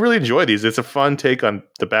 I really enjoy these. It's a fun take on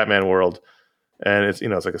the Batman world. And it's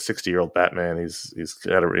it's like a 60-year-old Batman. He's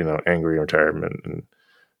got a angry retirement, and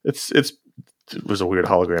it was a weird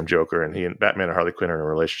hologram Joker, and he and Batman and Harley Quinn are in a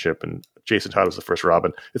relationship, and Jason Todd was the first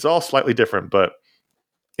Robin. It's all slightly different, but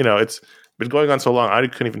it's been going on so long. I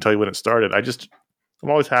couldn't even tell you when it started. I'm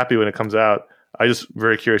always happy when it comes out. I'm just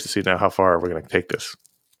very curious to see now how far we're going to take this,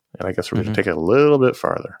 and I guess we're going to take it a little bit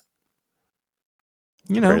farther.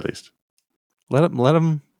 At the very least, let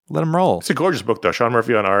him roll. It's a gorgeous book, though. Sean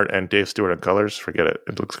Murphy on art and Dave Stewart on colors. Forget it.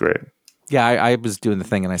 It looks great. Yeah, I was doing the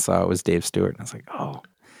thing and I saw it was Dave Stewart, and I was like, oh,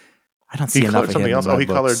 I don't see enough of something else.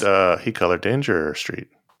 Oh, he colored Danger Street.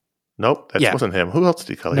 Nope, that Yeah. wasn't him. Who else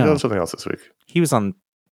did he color? He No. colored something else this week. He was on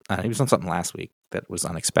something last week that was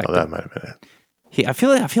unexpected. Oh, that might have been it. I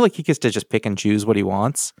feel like he gets to just pick and choose what he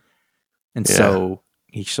wants, and Yeah. so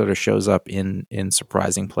he sort of shows up in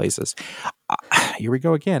surprising places. Here we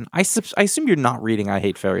go again. I assume you're not reading I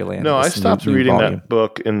Hate Fairyland. No, I this stopped new reading volume. that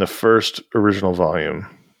book in the first original volume.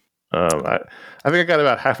 I think I got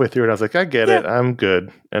about halfway through it. I was like, I get it. I'm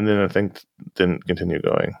good. And then I think didn't continue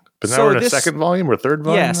going. But now So we're in a this- second volume or third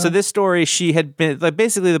volume? Yeah, now? so this story, she had been like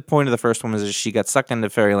basically the point of the first one was that she got sucked into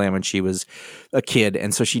Fairyland when she was a kid,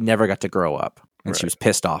 and so she never got to grow up, and she Right. was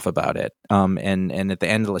pissed off about it. And at the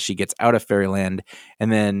end, she gets out of Fairyland,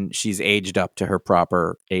 and then she's aged up to her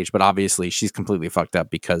proper age, but obviously she's completely fucked up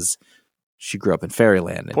because she grew up in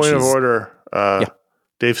Fairyland. And Point of she's- order. Yeah.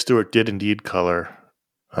 Dave Stewart did indeed color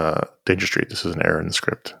Danger Street. This is an error in the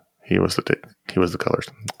script. He was the color.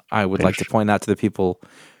 I would like to point out to the people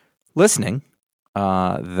listening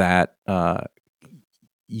that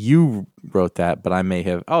you wrote that, but I may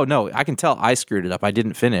have. Oh no, I can tell I screwed it up. I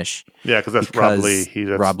didn't finish. Yeah, because that's Rob Lee.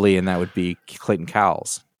 Rob Lee, and that would be Clayton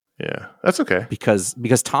Cowles. Yeah, that's okay. Because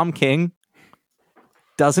Tom King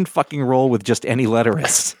doesn't fucking roll with just any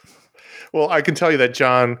letterist. Well, I can tell you that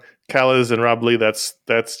John Callis and Rob Lee, that's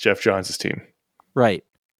Jeff Johns' team. Right.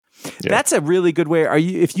 Yeah. That's a really good way.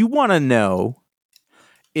 If you want to know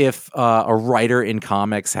if a writer in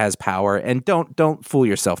comics has power, and don't fool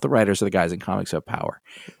yourself, the writers are the guys in comics who have power.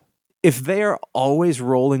 If they are always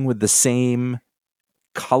rolling with the same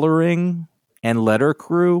coloring and letter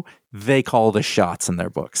crew, they call the shots in their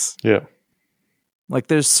books. Yeah. Like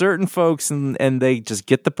there's certain folks and they just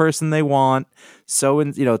get the person they want. So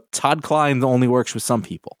Todd Klein only works with some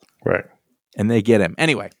people. Right. And they get him.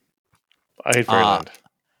 Anyway. I Hate Fairyland.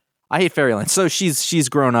 I Hate Fairyland. So she's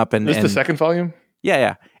grown up and This is the second volume?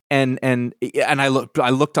 Yeah. And I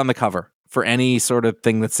looked on the cover for any sort of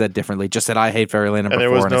thing that said differently. Just said I Hate Fairyland And number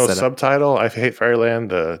there was 4 no and it said subtitle. I Hate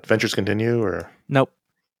Fairyland. The Adventures Continue, or nope.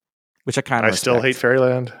 Which I kind of I Still Hate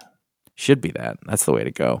Fairyland. Should be that. That's the way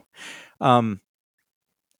to go.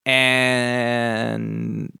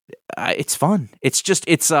 And it's fun. It's just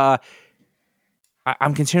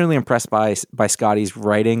I'm continually impressed by Scotty's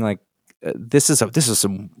writing. Like this is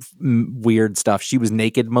some weird stuff. She was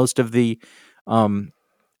naked most of the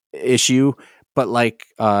issue, but like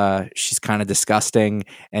she's kind of disgusting,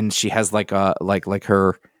 and she has like her.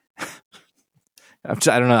 I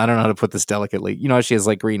don't know how to put this delicately. She has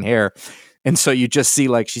like green hair, and so you just see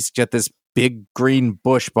like she's got this big green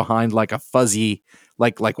bush behind like a fuzzy,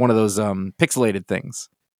 like one of those pixelated things.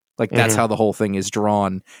 Like that's how the whole thing is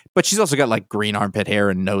drawn. But she's also got like green armpit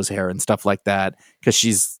hair and nose hair and stuff like that because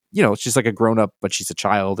she's like a grown up, but she's a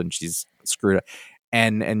child and she's screwed up.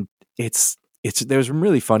 And it's there's some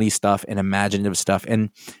really funny stuff and imaginative stuff.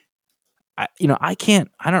 And I don't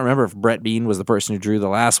remember if Brett Bean was the person who drew the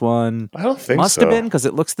last one. I don't think Must so. have been because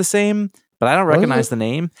it looks the same, but I don't recognize the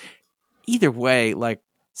name. Either way, like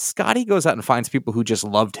Scotty goes out and finds people who just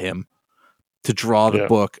loved him to draw the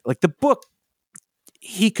book. Like the book,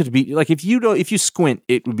 he could be like if you squint,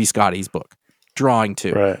 it would be Scotty's book drawing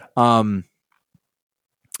too. Right. And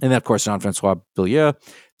then of course Jean-Francois Billieux.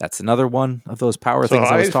 That's another one of those power things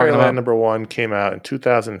I was Hate talking Fairyland about. #1 came out in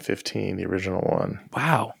 2015, the original one.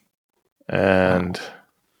 Wow. And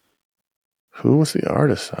who was the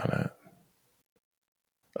artist on it?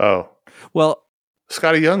 Oh, well,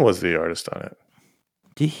 Scotty Young was the artist on it.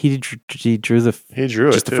 he drew the He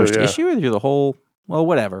drew just it the too, first yeah. issue or drew the whole. Well,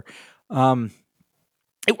 whatever.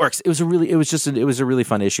 It works. It was a really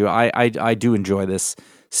fun issue. I do enjoy this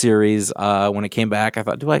series. When it came back, I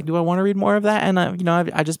thought, do I want to read more of that? And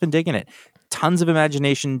I've just been digging it. Tons of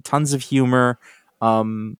imagination, tons of humor,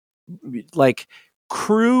 like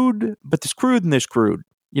crude, but there's crude and there's crude.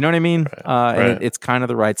 You know what I mean? Right. And it's kind of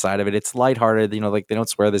the right side of it. It's lighthearted. Like they don't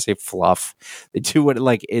swear, they say fluff. They do what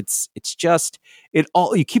like it's just it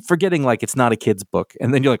all. You keep forgetting like it's not a kid's book,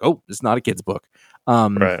 and then you're like, oh, it's not a kid's book.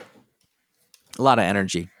 Right. A lot of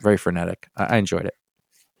energy, very frenetic. I enjoyed it.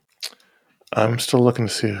 I'm still looking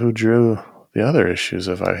to see who drew the other issues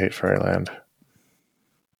of I Hate Fairyland.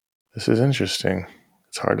 This is interesting.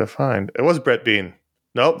 It's hard to find. It was Brett Bean.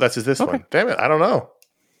 Nope, that's this one. Damn it, I don't know.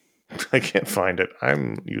 I can't find it.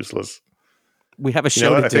 I'm useless. We have a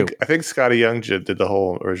show to do. I think Scotty Young did the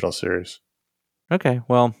whole original series. Okay,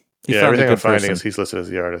 well, he found a everything good I'm finding person. is he's listed as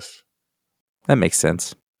the artist. That makes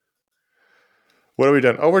sense. What are we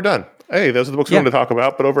done? Oh, we're done. Hey, those are the books we wanted to talk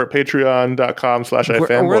about, but over at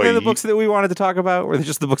patreon.com/ifanboy. Were they the books that we wanted to talk about, or were they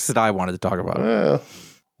just the books that I wanted to talk about?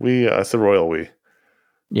 It's the royal we.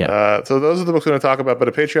 Yeah. So those are the books we're going to talk about, but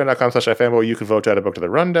at patreon.com/ifanboy, you can vote to add a book to the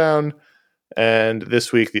rundown. And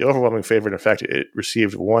this week, the overwhelming favorite, in fact, it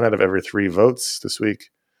received 1 out of every 3 votes this week,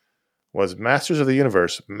 was Masters of the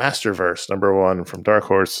Universe, Masterverse, #1 from Dark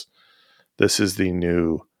Horse. This is the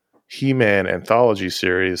new He-Man anthology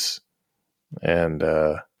series. And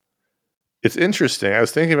it's interesting. I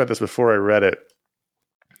was thinking about this before I read it,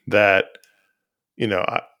 that,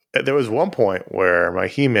 there was one point where my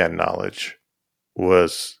He-Man knowledge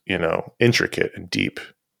was, intricate and deep.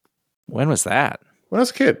 When was that? When I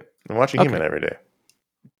was a kid. I'm watching He-Man every day.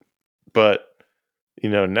 But,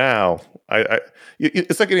 now,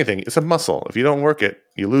 it's like anything. It's a muscle. If you don't work it,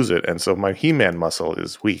 you lose it. And so my He-Man muscle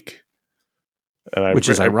is weak. And Which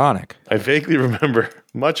is ironic. I vaguely remember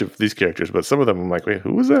much of these characters, but some of them I'm like, wait,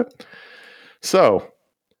 who was that? So,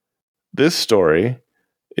 this story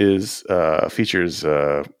features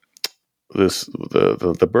the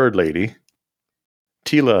bird lady,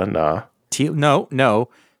 Tila Na. No.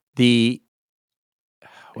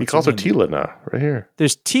 He calls her Tila Na right here.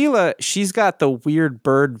 There's Tila. She's got the weird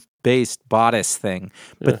bird-based bodice thing.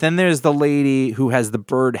 But then there's the lady who has the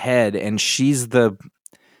bird head, and she's the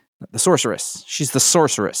sorceress. She's the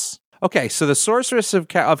sorceress. Okay, so the sorceress of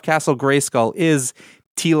Castle Grayskull is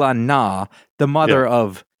Tila Na, the mother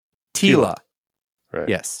of Tila. Right.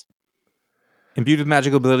 Yes. Imbued with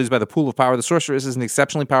magical abilities by the pool of power, the sorceress is an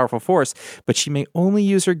exceptionally powerful force, but she may only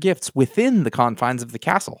use her gifts within the confines of the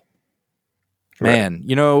castle. Right. Man,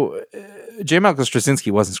 J. Michael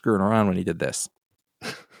Straczynski wasn't screwing around when he did this.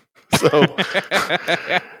 So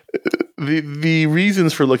the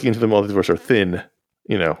reasons for looking into the multiverse are thin.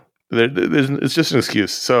 It's just an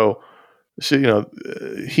excuse. So,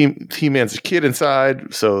 He-Man's a kid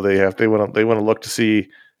inside, so they want to look to see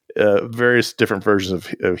various different versions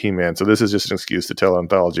of He-Man. So this is just an excuse to tell an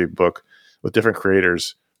anthology book with different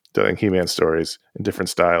creators telling He-Man stories in different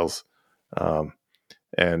styles.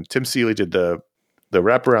 And Tim Seeley did the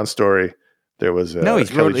wraparound story. There was he Jones.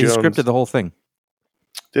 scripted the whole thing.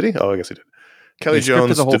 Did he? Oh, I guess he did. Kelly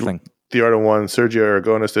Jones the whole did thing. The art of one. Sergio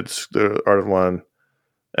Aragonis did the art of one,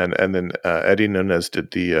 and then Eddie Nunez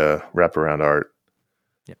did the wraparound art.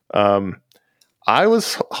 Yeah. I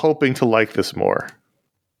was hoping to like this more.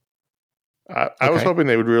 I was hoping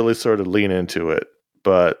they would really sort of lean into it,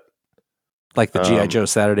 but like the G.I. Joe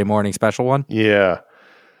Saturday morning special one. Yeah,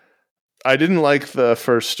 I didn't like the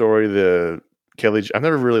first story. I've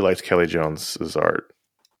never really liked Kelly Jones's art.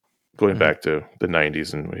 Going back to the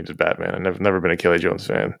 90s and when he did Batman. I've never been a Kelly Jones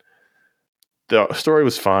fan. The story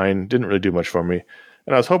was fine. Didn't really do much for me.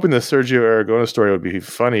 And I was hoping the Sergio Aragonis story would be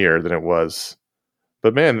funnier than it was.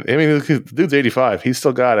 But man, the dude's 85. He's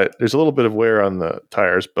still got it. There's a little bit of wear on the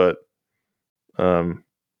tires, but for an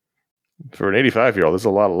 85-year-old, there's a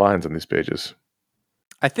lot of lines on these pages.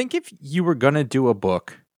 I think if you were going to do a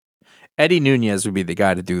book, Eddie Nunez would be the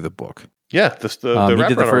guy to do the book. Yeah, the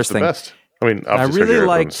wraparound art's the best. I mean, I really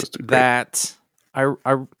liked that.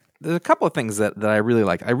 There's a couple of things that I really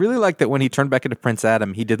like. I really like that when he turned back into Prince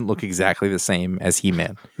Adam, he didn't look exactly the same as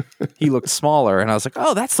He-Man. He looked smaller, and I was like,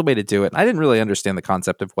 oh, that's the way to do it. And I didn't really understand the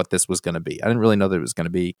concept of what this was going to be. I didn't really know that it was going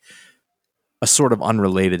to be a sort of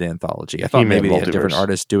unrelated anthology. I thought maybe they had different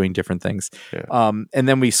artists doing different things. Yeah. And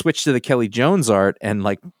then we switched to the Kelly Jones art, and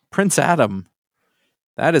like Prince Adam,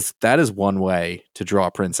 that is one way to draw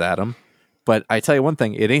Prince Adam. But I tell you one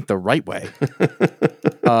thing, it ain't the right way.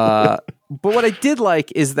 But what I did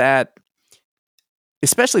like is that,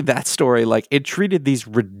 especially that story, like it treated these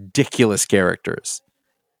ridiculous characters,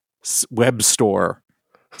 Web Store,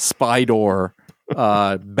 Spydor,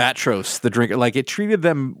 Batros, the drinker, like it treated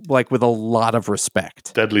them like with a lot of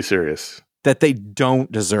respect. Deadly serious. That they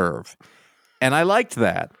don't deserve. And I liked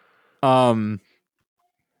that. And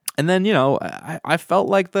then, I felt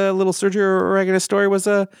like the little Sergio Aragonis story was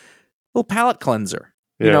a little palate cleanser.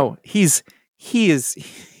 Yeah. He's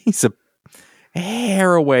a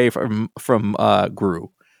hair away from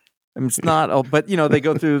Gru. I mean, it's not, but they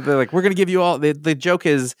go through. They're like, we're going to give you all. The joke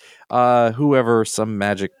is, whoever, some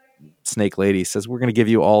magic snake lady says, we're going to give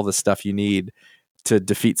you all the stuff you need to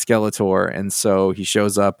defeat Skeletor, and so he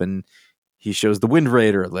shows up and he shows the Wind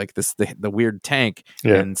Raider, like the weird tank,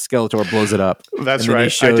 and Skeletor blows it up. That's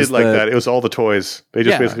right. I did like that. It was all the toys. They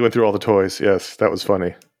just basically went through all the toys. Yes, that was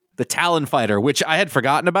funny. The Talon Fighter, which I had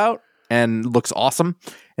forgotten about and looks awesome.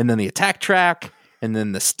 And then the attack track, and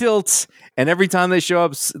then the stilts. And every time they show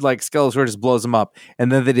up, like Skeletor just blows them up.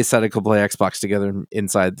 And then they decided to play Xbox together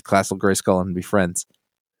inside the Castle Grayskull and be friends.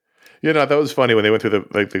 That was funny when they went through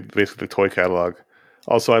basically the toy catalog.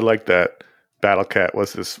 Also, I like that Battle Cat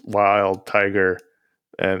was this wild tiger,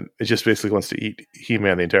 and it just basically wants to eat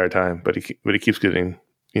He-Man the entire time. But he keeps getting,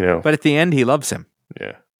 But at the end, he loves him.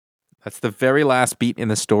 Yeah. That's the very last beat in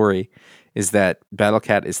the story. Is that Battle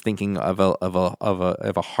Cat is thinking of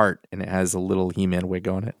a heart, and it has a little He-Man wig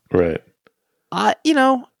on it. Right. I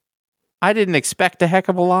didn't expect a heck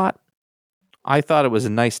of a lot. I thought it was a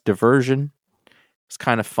nice diversion. It's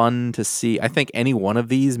kind of fun to see. I think any one of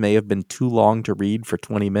these may have been too long to read for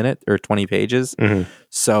 20 minutes or 20 pages. Mm-hmm.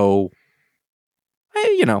 So,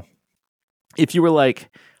 if you were like,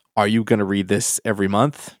 are you going to read this every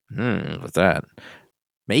month? What's that?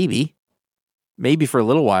 Maybe for a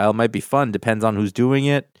little while. It might be fun. Depends on who's doing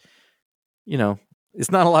it.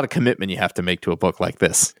 It's not a lot of commitment you have to make to a book like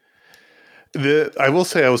this. I will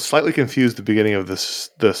say I was slightly confused at the beginning of the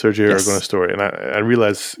Sergio Yes. Aragona story, and I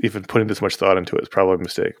realized even putting this much thought into it is probably a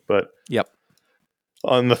mistake. But Yep.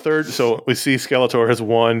 on the third, so we see Skeletor has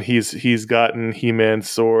won. He's gotten He-Man's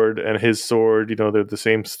sword and his sword. They're the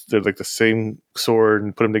same. They're like the same sword,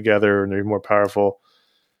 and put them together, and they're more powerful.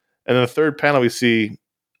 And then the third panel, we see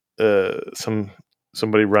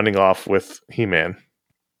somebody running off with He-Man,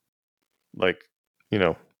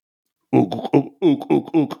 ook, ook, ook, ook,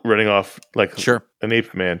 ook, running off like Sure. an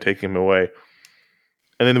ape man, taking him away.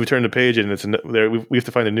 And then we turn the page and it's there. We have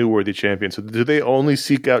to find a new worthy champion. So do they only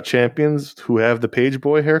seek out champions who have the page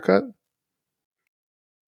boy haircut?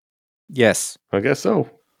 Yes. I guess so.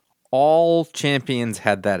 All champions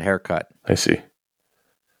had that haircut. I see.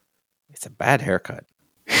 It's a bad haircut.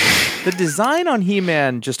 The design on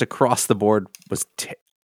He-Man just across the board was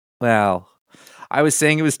I was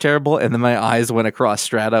saying it was terrible, and then my eyes went across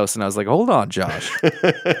Stratos, and I was like, hold on, Josh.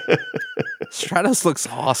 Stratos looks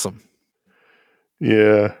awesome.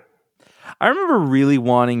 Yeah. I remember really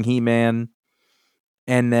wanting He-Man,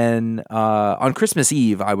 and then on Christmas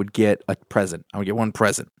Eve, I would get a present. I would get one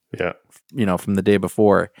present, Yeah. from the day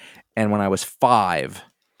before. And when I was 5,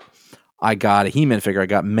 I got a He-Man figure. I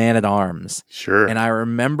got Man-at-Arms. Sure. And I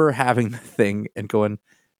remember having the thing and going,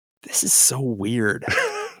 this is so weird.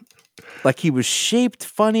 Like he was shaped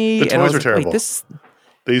funny. The and I toys was were like, terrible. Wait,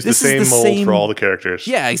 they used the this is same the mold for all the characters.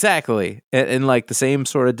 Yeah, exactly. And like the same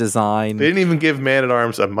sort of design. They didn't even give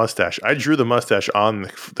Man-at-Arms a mustache. I drew the mustache on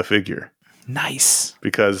the figure. Nice.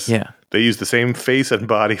 Because they used the same face and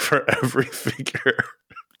body for every figure.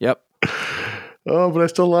 Yep. Oh, but I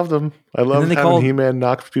still love them. I love having He-Man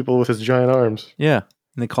knock people with his giant arms. Yeah.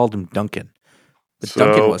 And they called him Duncan. But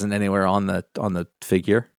Duncan wasn't anywhere on the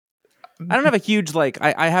figure. I don't have a huge,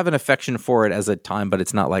 I have an affection for it as a time, but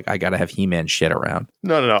it's not like I got to have He-Man shit around.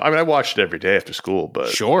 No. I mean, I watched it every day after school, but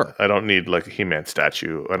sure, I don't need like a He-Man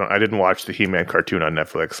statue. I didn't watch the He-Man cartoon on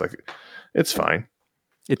Netflix. It's fine.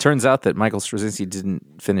 It turns out that Michael Straczynski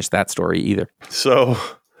didn't finish that story either. So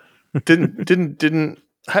didn't.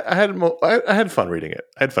 I had fun reading it.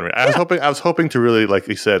 I had fun reading it. I was hoping to really, like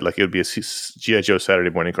you said, like it would be a G.I. Joe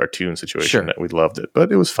Saturday morning cartoon situation that we loved it,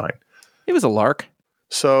 but it was fine. It was a lark.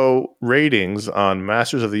 So ratings on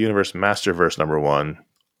Masters of the Universe Masterverse #1.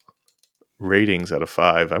 Ratings out of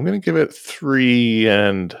 5. I'm going to give it 3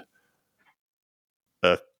 and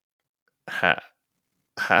a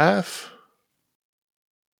half.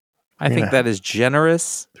 I think that is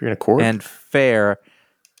generous 3 1/4 and fair.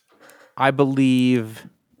 I believe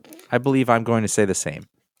I'm going to say the same.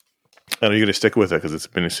 And are you going to stick with it because it's a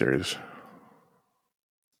miniseries?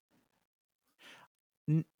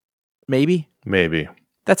 Maybe.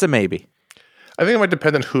 That's a maybe. I think it might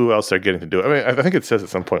depend on who else they're getting to do it. I mean, I think it says at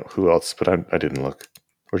some point who else, but I didn't look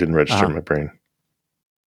or didn't register in my brain.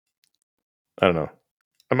 I don't know.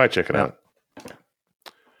 I might check it out.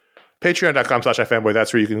 Patreon.com/ifanboy.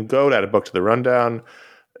 That's where you can go to add a book to the rundown.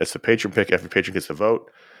 It's the patron pick. Every patron gets a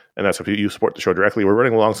vote. And that's how you support the show directly. We're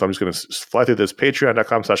running along, so I'm just going to fly through this.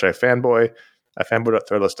 Patreon.com/ifanboy,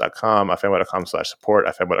 ifanboy.threadless.com, ifanboy.com/support,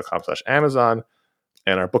 ifanboy.com/Amazon,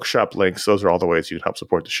 and our bookshop links. Those are all the ways you can help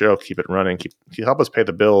support the show, keep it running, help us pay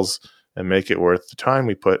the bills, and make it worth the time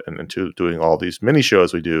we put into doing all these mini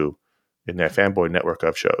shows we do in the Fanboy network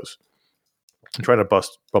of shows. I'm trying to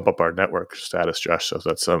bump up our network status, Josh, so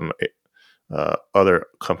that some other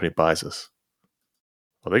company buys us.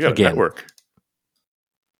 Well, they got a network.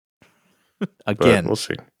 Again. But we'll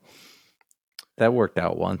see. That worked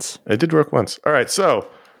out once. It did work once. All right. So,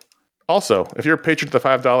 also, if you're a patron to the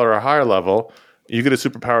 $5 or higher level, you get a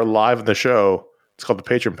superpower live in the show. It's called the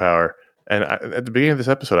Patron Power. And at the beginning of this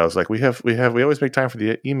episode, I was like, we always make time for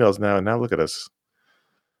the emails now, and now look at us.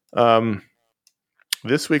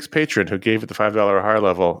 This week's patron who gave it the $5 or higher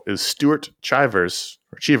level is Stuart Cheevers.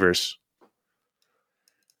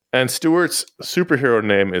 And Stuart's superhero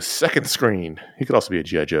name is Second Screen. He could also be a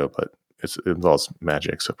G.I. Joe, but it involves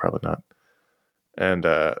magic, so probably not. And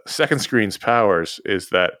Second Screen's powers is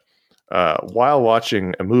that while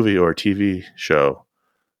watching a movie or a TV show,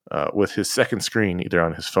 with his second screen, either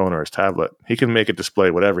on his phone or his tablet, he can make it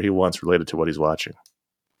display whatever he wants related to what he's watching.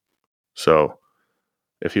 So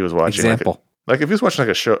if he was watching, Example. like if he was watching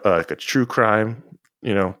like a show, like a true crime,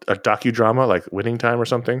 you know, a docudrama like Winning Time or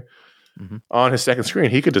something, on his second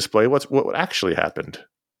screen, he could display what actually happened,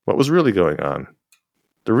 what was really going on,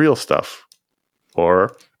 the real stuff,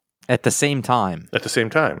 or At the same time.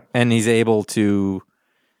 And he's able to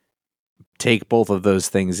take both of those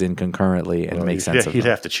things in concurrently and make sense of them. He'd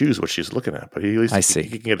have to choose what she's looking at, but at least see.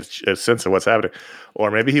 He can get a sense of what's happening.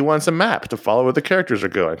 Or maybe he wants a map to follow where the characters are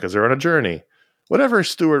going because they're on a journey. Whatever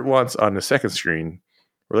Stuart wants on the second screen,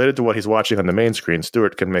 related to what he's watching on the main screen,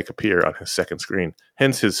 Stuart can make appear on his second screen.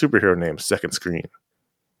 Hence his superhero name, Second Screen.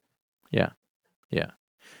 Yeah.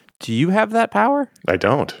 Do you have that power? I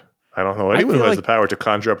don't know anyone who has the power to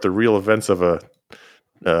conjure up the real events of a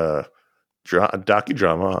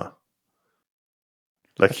docudrama.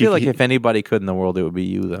 I feel like if anybody could in the world, it would be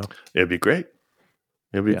you, though. It'd be great.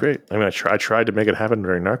 It'd be great. I mean, I tried to make it happen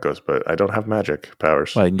during Narcos, but I don't have magic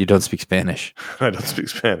powers. Well, you don't speak Spanish. I don't speak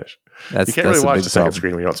Spanish. You can't really watch the second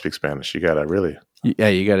screen when you don't speak Spanish. You gotta really. Yeah,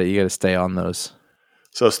 you gotta stay on those.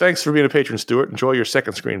 So thanks for being a patron, Stuart. Enjoy your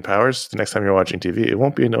second screen powers the next time you're watching TV. It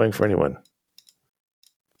won't be annoying for anyone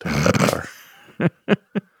to have that power.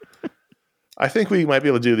 I think we might be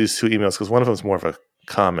able to do these two emails because one of them is more of a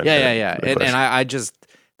comment. Yeah. And I just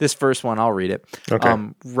this first one, I'll read it. Okay.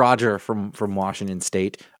 Roger from Washington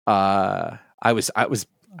State. I was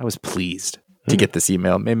pleased to get this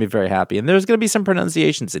email. It made me very happy. And there's going to be some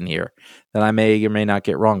pronunciations in here that I may or may not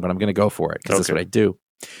get wrong, but I'm going to go for it because that's what I do.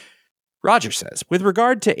 Roger says, with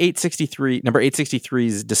regard to number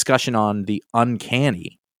 863's discussion on the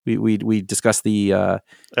uncanny, we discussed the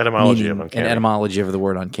etymology of uncanny. And etymology of the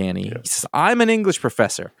word uncanny. Yeah. He says, I'm an English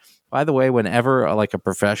professor. By the way, whenever a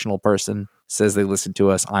professional person says they listen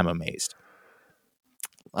to us, I'm amazed.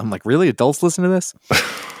 I'm like, really? Adults listen to this?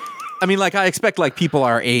 I mean, I expect people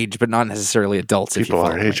our age, but not necessarily adults. People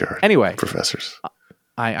our age are anyway professors.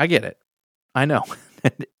 I get it. I know.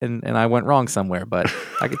 and I went wrong somewhere, but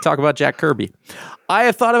I could talk about Jack Kirby. I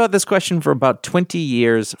have thought about this question for about 20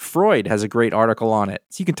 years. Freud has a great article on it.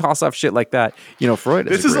 So you can toss off shit like that. You know, Freud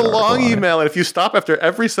has This is a long email, and if you stop after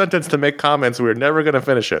every sentence to make comments, we're never going to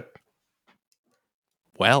finish it.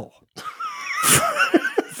 Well.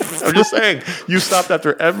 I'm just saying, you stopped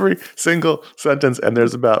after every single sentence, and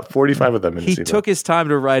there's about 45 of them in this email. He took his time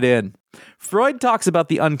to write in. Freud talks about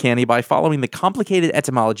the uncanny by following the complicated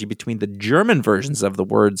etymology between the German versions of the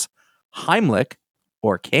words Heimlich,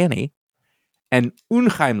 or canny, and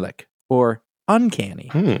unheimlich, or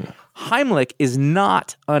uncanny. Heimlich is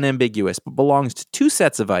not unambiguous, but belongs to two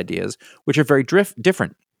sets of ideas, which are very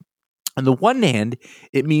different. On the one hand,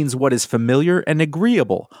 it means what is familiar and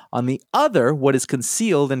agreeable. On the other, what is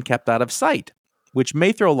concealed and kept out of sight, which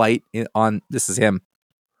may throw light on, this is him.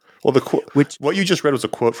 Well, what you just read was a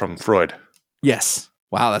quote from Freud. Yes.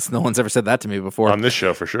 Wow, no one's ever said that to me before. On this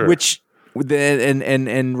show, for sure.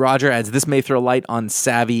 And Roger adds, this may throw light on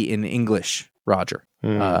savvy in English, Roger.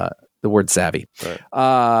 The word savvy.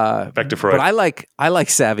 Right. Back to Freud. But I like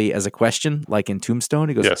savvy as a question, like in Tombstone.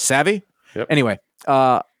 He goes, yes. Savvy? Yep. Anyway,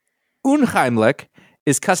 unheimlich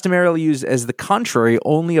is customarily used as the contrary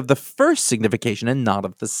only of the first signification and not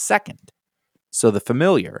of the second. So the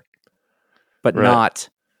familiar, but not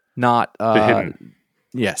the hidden.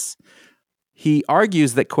 Yes. He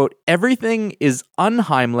argues that, quote, everything is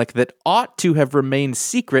unheimlich that ought to have remained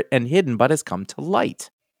secret and hidden but has come to light,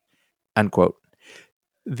 unquote.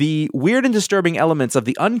 The weird and disturbing elements of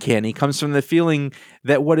the uncanny comes from the feeling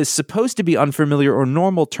that what is supposed to be unfamiliar or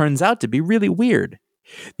normal turns out to be really weird.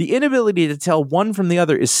 The inability to tell one from the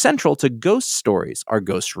other is central to ghost stories. Are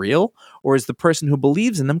ghosts real, or is the person who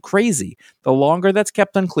believes in them crazy? The longer that's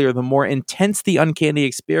kept unclear, the more intense the uncanny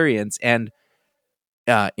experience. And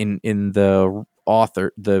in the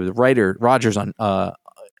writer Roger's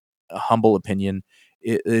humble opinion,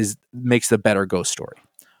 makes the better ghost story.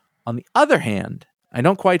 On the other hand, I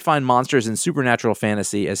don't quite find monsters in supernatural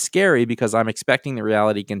fantasy as scary because I'm expecting the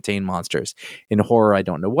reality to contain monsters. In horror, I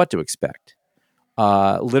don't know what to expect.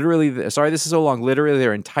 Sorry, this is so long. Literally,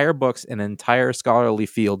 there are entire books and entire scholarly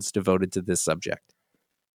fields devoted to this subject.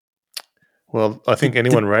 Well, I think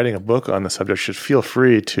anyone writing a book on the subject should feel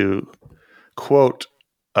free to quote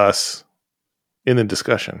us in the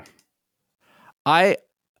discussion. I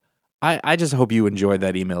just hope you enjoyed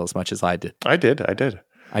that email as much as I did. I did.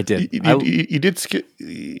 You did skip.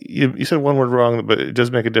 You said one word wrong, but it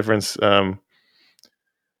does make a difference.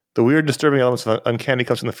 The weird, disturbing elements of uncanny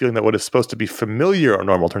comes from the feeling that what is supposed to be familiar or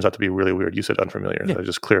normal turns out to be really weird. You said unfamiliar. Yeah. So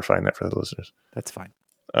just clarifying that for the listeners. That's fine.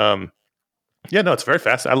 Yeah, no, it's very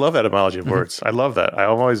fast. I love etymology of words. I love that. I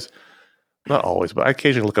always, not always, but I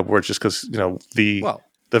occasionally look up words just because,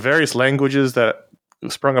 the various languages that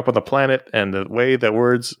sprung up on the planet and the way that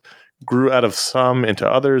words grew out of some into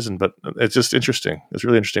others. But it's just interesting. It's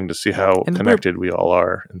really interesting to see how connected we all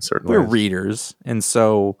are in certain ways. We're readers. And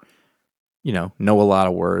so, know a lot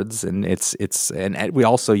of words, and and we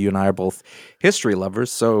also, you and I are both history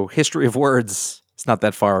lovers. So history of words, it's not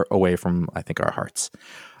that far away from, I think, our hearts.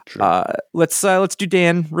 Let's do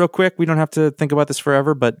Dan real quick. We don't have to think about this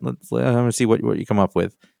forever, but I want to see what you come up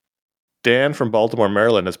with. Dan from Baltimore,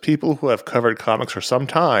 Maryland, as people who have covered comics for some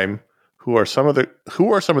time, who are some of the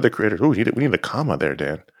creators? Ooh, we need the comma there,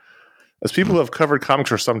 Dan. As people who have covered comics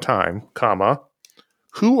for some time, comma,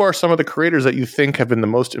 who are some of the creators that you think have been the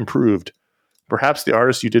most improved? Perhaps the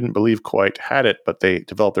artists you didn't believe quite had it, but they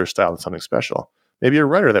developed their style into something special. Maybe a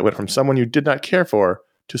writer that went from someone you did not care for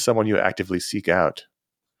to someone you actively seek out.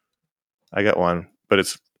 I got one, but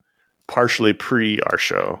it's partially pre our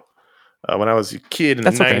show. When I was a kid in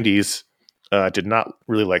the 90s, I did not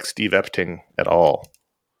really like Steve Epting at all.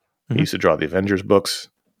 He used to draw the Avengers books.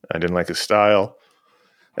 I didn't like his style.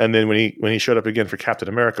 And then when he showed up again for Captain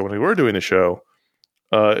America, when we were doing the show,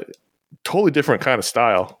 totally different kind of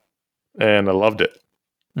style. And I loved it.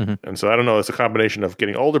 And so I don't know, it's a combination of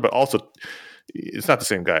getting older, but also it's not the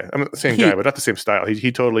same guy. I'm the same guy, but not the same style.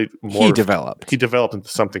 He totally He developed into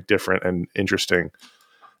something different and interesting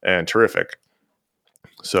and terrific.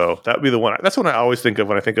 So that would be the one. That's what I always think of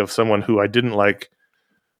when I think of someone who I didn't like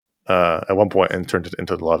at one point and turned it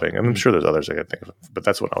into loving. And I'm sure there's others I can think of, but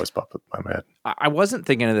that's what always popped up in my head. I wasn't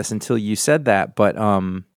thinking of this until you said that, but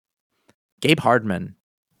Gabe Hardman,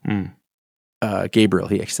 Gabriel,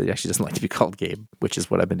 he actually doesn't like to be called Gabe, which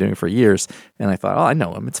is what I've been doing for years. And I thought, I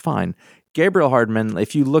know him, it's fine. Gabriel Hardman,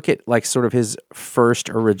 if you look at like sort of his first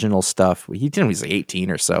original stuff, he did when he was like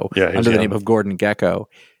 18 or so, under the name of Gordon Gekko.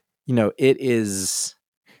 It is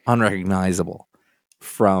unrecognizable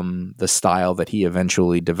from the style that he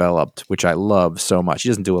eventually developed, which I love so much. He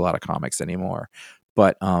doesn't do a lot of comics anymore,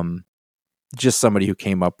 but just somebody who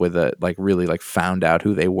came up with it, like really like found out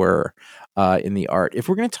who they were in the art. If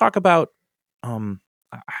we're going to talk about, I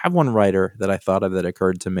have one writer that I thought of that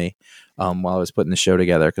occurred to me while I was putting the show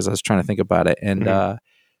together because I was trying to think about it, and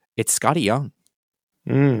it's Scotty Young.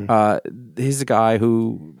 He's a guy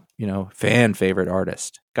who, fan favorite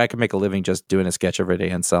artist. Guy could make a living just doing a sketch every day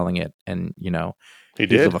and selling it, and he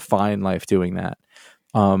did live a fine life doing that.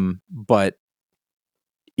 But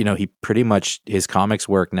he pretty much, his comics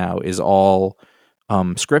work now is all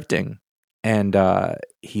scripting, and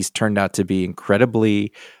he's turned out to be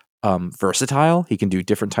incredibly versatile. He can do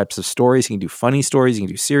different types of stories. He can do funny stories. He can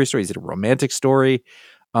do serious stories. He did a romantic story.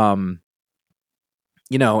 And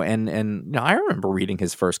I remember reading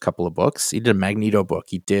his first couple of books. He did a Magneto book.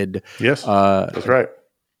 He did that's right,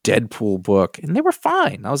 Deadpool book, and they were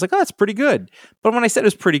fine. I was like, oh, that's pretty good. But when I said it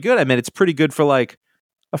was pretty good, I meant it's pretty good for like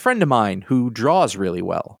a friend of mine who draws really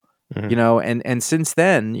well. And since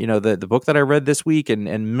then, the book that I read this week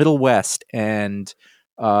and Middle West and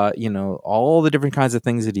all the different kinds of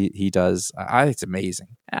things that he does, I think it's amazing.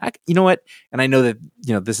 You know what? And I know that,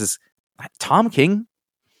 this is Tom King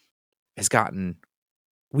has gotten,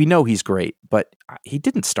 we know he's great, but he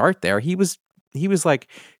didn't start there. He was like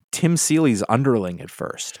Tim Seeley's underling at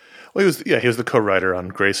first. Well, he was the co-writer on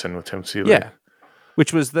Grayson with Tim Seeley. Yeah.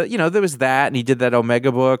 Which was there was that, and he did that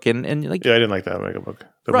Omega book and like, yeah, I didn't like that Omega book.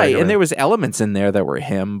 Right. And there was elements in there that were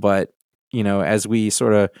him, but as we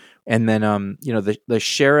sort of, and then, the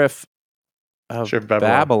Sheriff of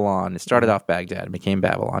Babylon, it started off Baghdad and became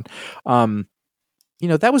Babylon.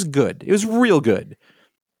 That was good. It was real good,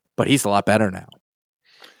 but he's a lot better now.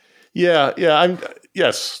 Yeah.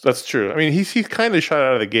 Yes, that's true. I mean, he kind of shot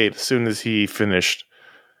out of the gate as soon as he finished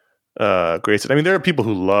Grayson. I mean, there are people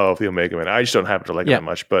who love the Omega Man. I just don't happen to like it that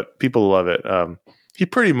much, but people love it. He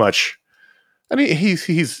pretty much, I mean,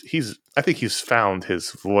 he's I think he's found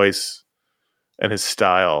his voice and his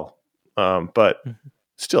style. But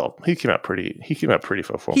still, he came out pretty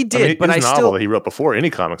fulfilled. He did, but his novel that he wrote before any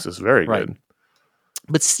comics is very good.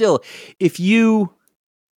 But still, if you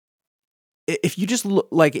just look,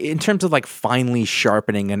 like, in terms of like finely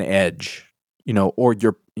sharpening an edge, or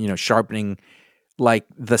you're sharpening like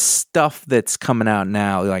the stuff that's coming out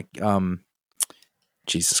now, like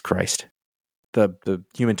Jesus Christ, the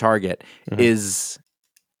Human Target is,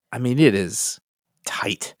 I mean, it is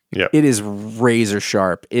tight. Yeah, it is razor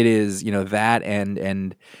sharp. It is, that and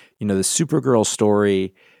the Supergirl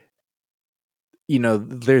story.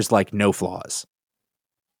 There's like no flaws,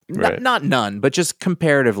 not none, but just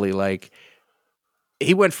comparatively, like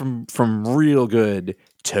he went from real good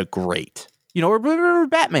to great or remember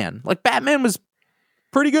Batman. Like, Batman was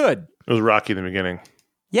pretty good. It was rocky in the beginning.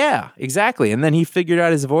 Yeah, exactly. And then he figured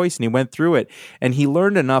out his voice and he went through it and he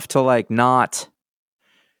learned enough to like not,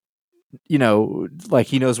 like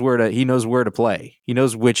he knows where to play. He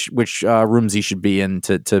knows which rooms he should be in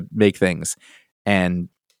to make things. And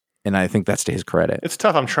I think that's to his credit. It's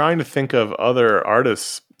tough. I'm trying to think of other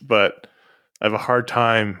artists, but I have a hard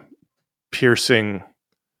time piercing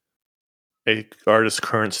a artist's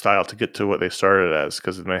current style to get to what they started as,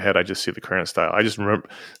 because in my head I just see the current style. I just remember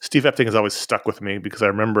Steve Epting has always stuck with me because I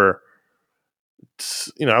remember,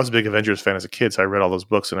 I was a big Avengers fan as a kid, so I read all those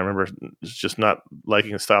books, and I remember just not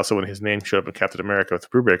liking his style. So when his name showed up in Captain America with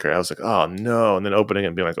Brubaker, I was like, oh no, and then opening it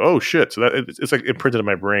and being like, oh shit. So that it's like imprinted in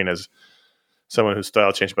my brain as someone whose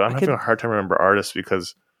style changed. But I'm having a hard time remember artists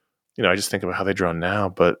because I just think about how they draw now.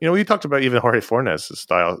 But we talked about even Jorge Fornes'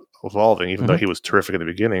 style evolving, even though he was terrific in the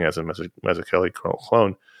beginning as a Mazzucchelli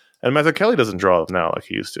clone. And Mazzucchelli doesn't draw now like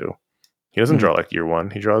he used to. He doesn't draw like Year One.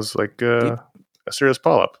 He draws like a serious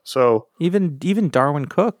polyp. So even Darwin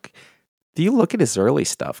Cook, do you look at his early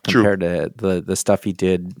stuff compared to the stuff he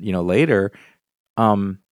did later?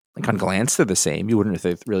 Like on glance they're the same. You wouldn't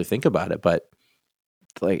really think about it, but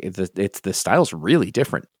like the style's really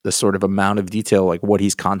different. The sort of amount of detail, like what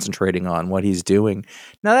he's concentrating on, what he's doing.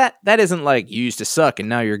 Now that isn't like you used to suck and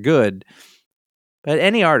now you're good. But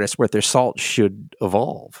any artist worth their salt should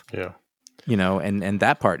evolve. Yeah. And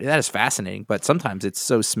that is fascinating. But sometimes it's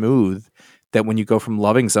so smooth that when you go from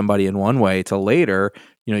loving somebody in one way to later,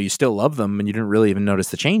 you still love them and you didn't really even notice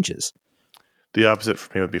the changes. The opposite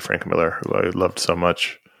for me would be Frank Miller, who I loved so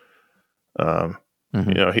much.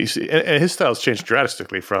 He's and his style's changed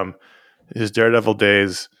drastically from his Daredevil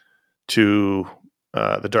days to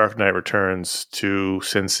The Dark Knight Returns to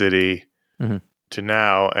Sin City to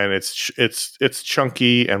now, and it's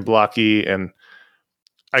chunky and blocky, and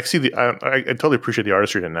I see I totally appreciate the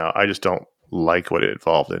artistry in it now. I just don't like what it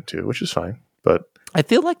evolved into, which is fine. But I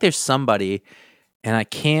feel like there's somebody, and I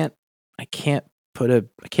can't put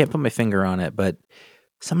my finger on it, but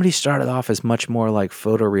somebody started off as much more like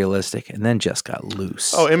photorealistic and then just got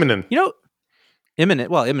loose. Oh, Eminem.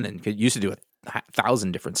 Eminem used to do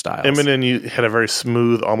 1,000 different styles. Eminem had a very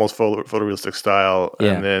smooth, almost photorealistic style.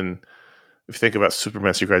 Yeah. And then if you think about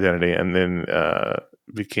Superman's Secret Identity, and then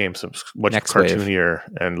became some much Next cartoonier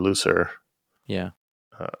and looser. Yeah.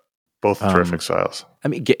 Both terrific styles. I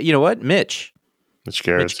mean, you know what? Mitch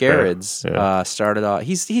Gerads started off.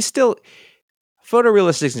 He's still...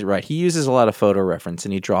 Photorealistic is right. He uses a lot of photo reference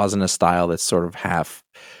and he draws in a style that's sort of half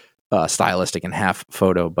stylistic and half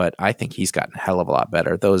photo, but I think he's gotten a hell of a lot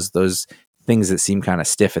better. Those things that seem kind of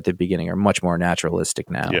stiff at the beginning are much more naturalistic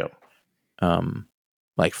now. Yeah.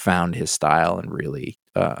 Like found his style and really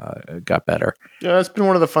got better. Yeah, that's been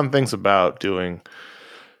one of the fun things about doing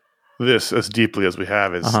this as deeply as we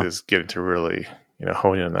have is getting to really,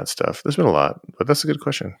 hone in on that stuff. There's been a lot, but that's a good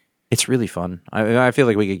question. It's really fun. I feel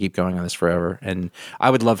like we could keep going on this forever, and I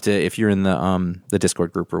would love to. If you're in the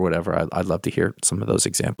Discord group or whatever, I'd love to hear some of those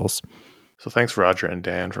examples. So thanks, Roger and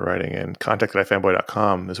Dan, for writing in.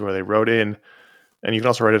 Contact@ifanboy.com is where they wrote in, and you can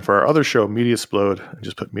also write in for our other show, Mediasplode, and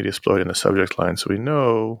just put Mediasplode in the subject line so we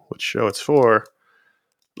know what show it's for.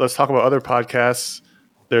 Let's talk about other podcasts.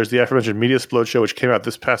 There's the aforementioned Mediasplode show, which came out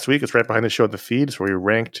this past week. It's right behind the show in the feed. It's where we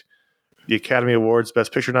ranked the Academy Awards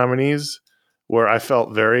Best Picture nominees, where I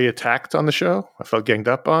felt very attacked on the show. I felt ganged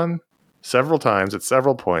up on several times at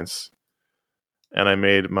several points. And I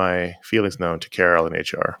made my feelings known to Carol and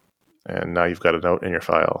HR. And now you've got a note in your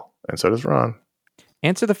file. And so does Ron.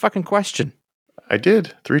 Answer the fucking question. I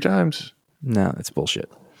did 3 times. No, that's bullshit.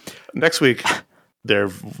 Next week, there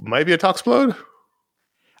might be a Talksplode.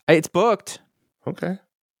 It's booked. Okay.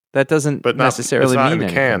 That doesn't necessarily mean anything.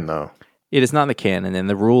 It's not in the can, though. It is not in the can, and then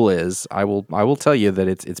the rule is I will tell you that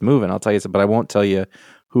it's moving. I'll tell you, but I won't tell you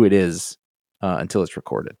who it is until it's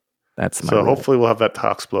recorded. That's my rule. Hopefully we'll have that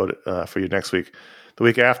Talksplode for you next week. The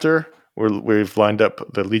week after, we've lined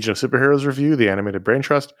up the Legion of Superheroes review, the animated Brain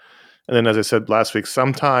Trust, and then as I said last week,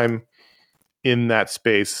 sometime in that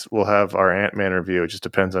space we'll have our Ant-Man review. It just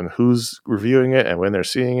depends on who's reviewing it and when they're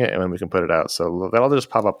seeing it and when we can put it out. So that'll just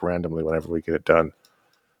pop up randomly whenever we get it done.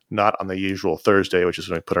 Not on the usual Thursday, which is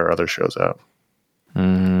when we put our other shows out.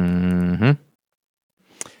 Mm-hmm.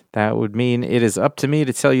 That would mean it is up to me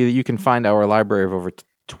to tell you that you can find our library of over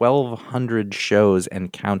 1,200 shows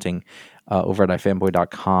and counting over at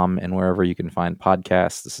ifanboy.com and wherever you can find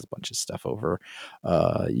podcasts. This is a bunch of stuff over.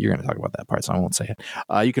 You're going to talk about that part, so I won't say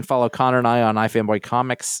it. You can follow Connor and I on iFanboy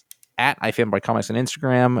Comics at iFanboy Comics on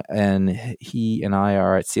Instagram, and he and I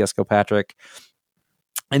are at CSGO Patrick.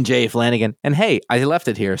 and Jay Flanagan. And hey, I left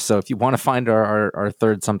it here. So if you want to find our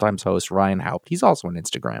third sometimes host, Ryan Haupt, he's also on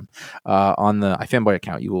Instagram. On the iFanboy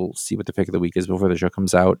account, you will see what the pick of the week is before the show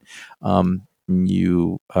comes out.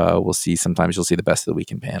 You will see, sometimes you'll see the best of the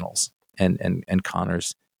week in panels. And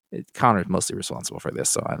Connor's mostly responsible for this,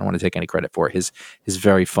 so I don't want to take any credit for his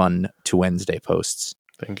very fun to Wednesday posts.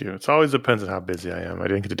 Thank you. It always depends on how busy I am. I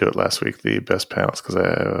didn't get to do it last week, the best panels, because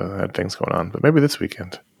I had things going on. But maybe this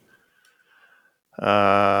weekend.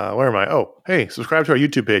 Where am I? Oh, hey, subscribe to our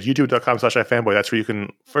YouTube page, youtube.com/ifanboy. That's where you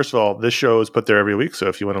can, first of all, this show is put there every week. So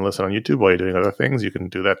if you want to listen on YouTube while you're doing other things, you can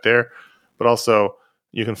do that there. But also,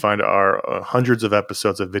 you can find our hundreds of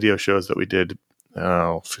episodes of video shows that we did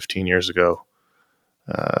 15 years ago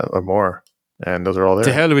or more. And those are all there.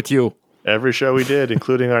 To hell with you. Every show we did,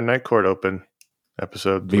 including our Night Court Open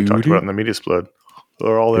episode we talked about in the Media Explode.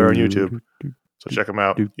 They're all there on YouTube. So check them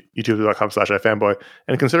out, youtube.com/ifanboy.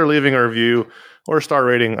 And consider leaving a review or a star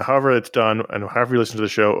rating, however it's done, and however you listen to the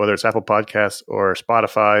show, whether it's Apple Podcasts or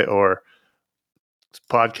Spotify or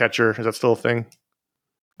Podcatcher. Is that still a thing?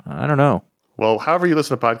 I don't know. Well, however you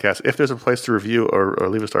listen to podcasts, if there's a place to review or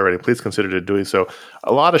leave a star rating, please consider doing so.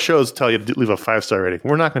 A lot of shows tell you to leave a 5-star rating.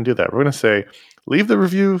 We're not going to do that. We're going to say, leave the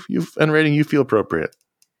review and rating you feel appropriate.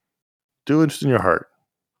 Do it in your heart.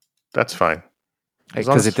 That's fine.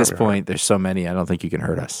 Because at this point, there's so many, I don't think you can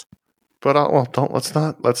hurt us. But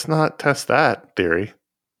let's not test that theory.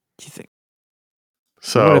 Do you think?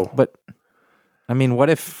 So, but I mean, what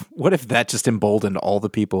if that just emboldened all the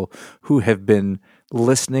people who have been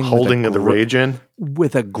listening, holding the rage in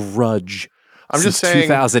with a grudge? I'm since just saying,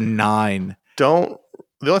 2009. The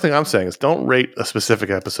only thing I'm saying is don't rate a specific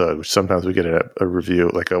episode, which sometimes we get a review,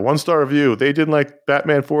 like a 1-star review. They didn't like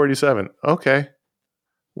Batman 487. Okay.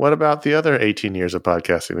 What about the other 18 years of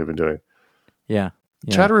podcasting we've been doing? Yeah.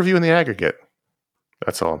 Try to review in the aggregate.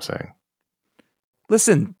 That's all I'm saying.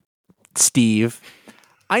 Listen, Steve,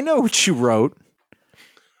 I know what you wrote.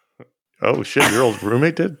 Oh, shit. Your old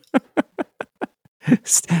roommate did?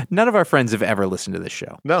 None of our friends have ever listened to this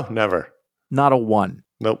show. No, never. Not a one.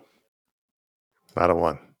 Nope. Not a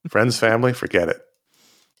one. Friends, family, forget it.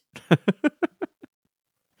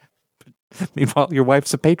 Meanwhile, your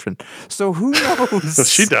wife's a patron. So who knows?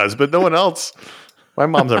 She does, but no one else. My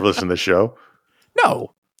mom's never listened to this show.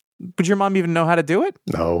 No. But your mom even know how to do it?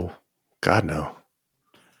 No. God, no.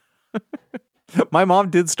 My mom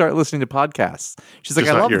did start listening to podcasts. She's like,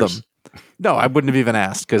 I love them. No, I wouldn't have even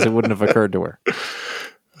asked because it wouldn't have occurred to her.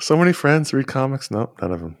 So many friends read comics? Nope,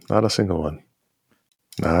 none of them. Not a single one.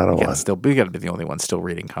 Not a one. We got to be the only one still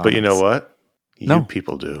reading comics. But you know what? You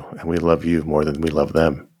people do. And we love you more than we love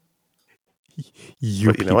them. But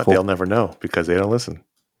you know what? They'll never know because they don't listen.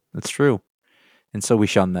 That's true. And so we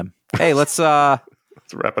shun them. Hey, let's wrap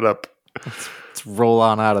it up. Let's roll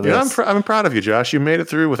on out of this. I'm proud of you, Josh. You made it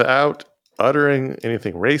through without uttering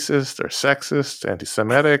anything racist or sexist,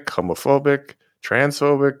 anti-Semitic, homophobic,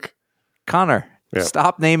 transphobic. Connor,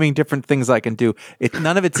 stop naming different things I can do.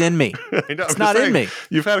 None of it's in me. I know, it's not in me.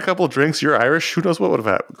 You've had a couple of drinks. You're Irish. Who knows what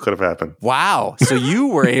could have happened? Wow. So you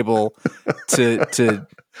were able to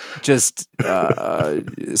just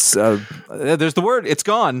there's the word. It's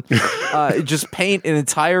gone. Just paint an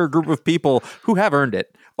entire group of people who have earned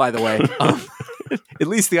it. By the way, at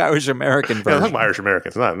least the Irish American version. Yeah, I'm talking about Irish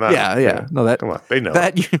Americans, not. Yeah. No, that come on, they know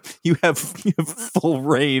that you have full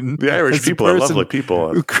reign. The Irish people are lovely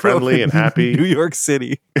people, friendly and happy. New York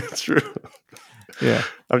City, it's true. Yeah,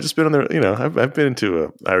 I've just been on there. I've been into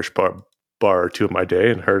an Irish bar or two in my day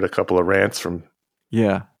and heard a couple of rants from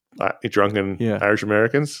drunken Irish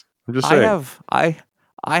Americans. I'm just saying.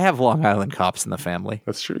 I have Long Island cops in the family.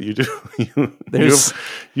 That's true. You do.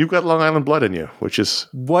 You've got Long Island blood in you, which is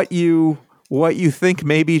what you think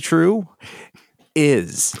may be true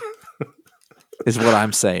is what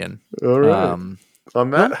I'm saying. All right.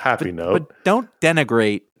 On that happy note, but don't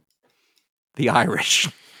denigrate the Irish,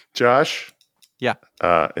 Josh. Yeah.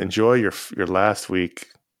 Enjoy your last week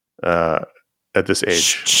at this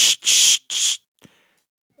age.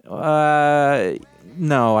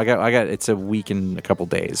 No, I got. It's a week and a couple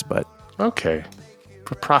days, but okay,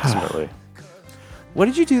 approximately. What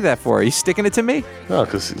did you do that for? Are you sticking it to me? No,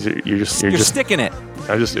 because you're just sticking it.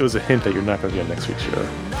 It was a hint that you're not going to be on next week's show.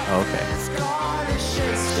 Okay.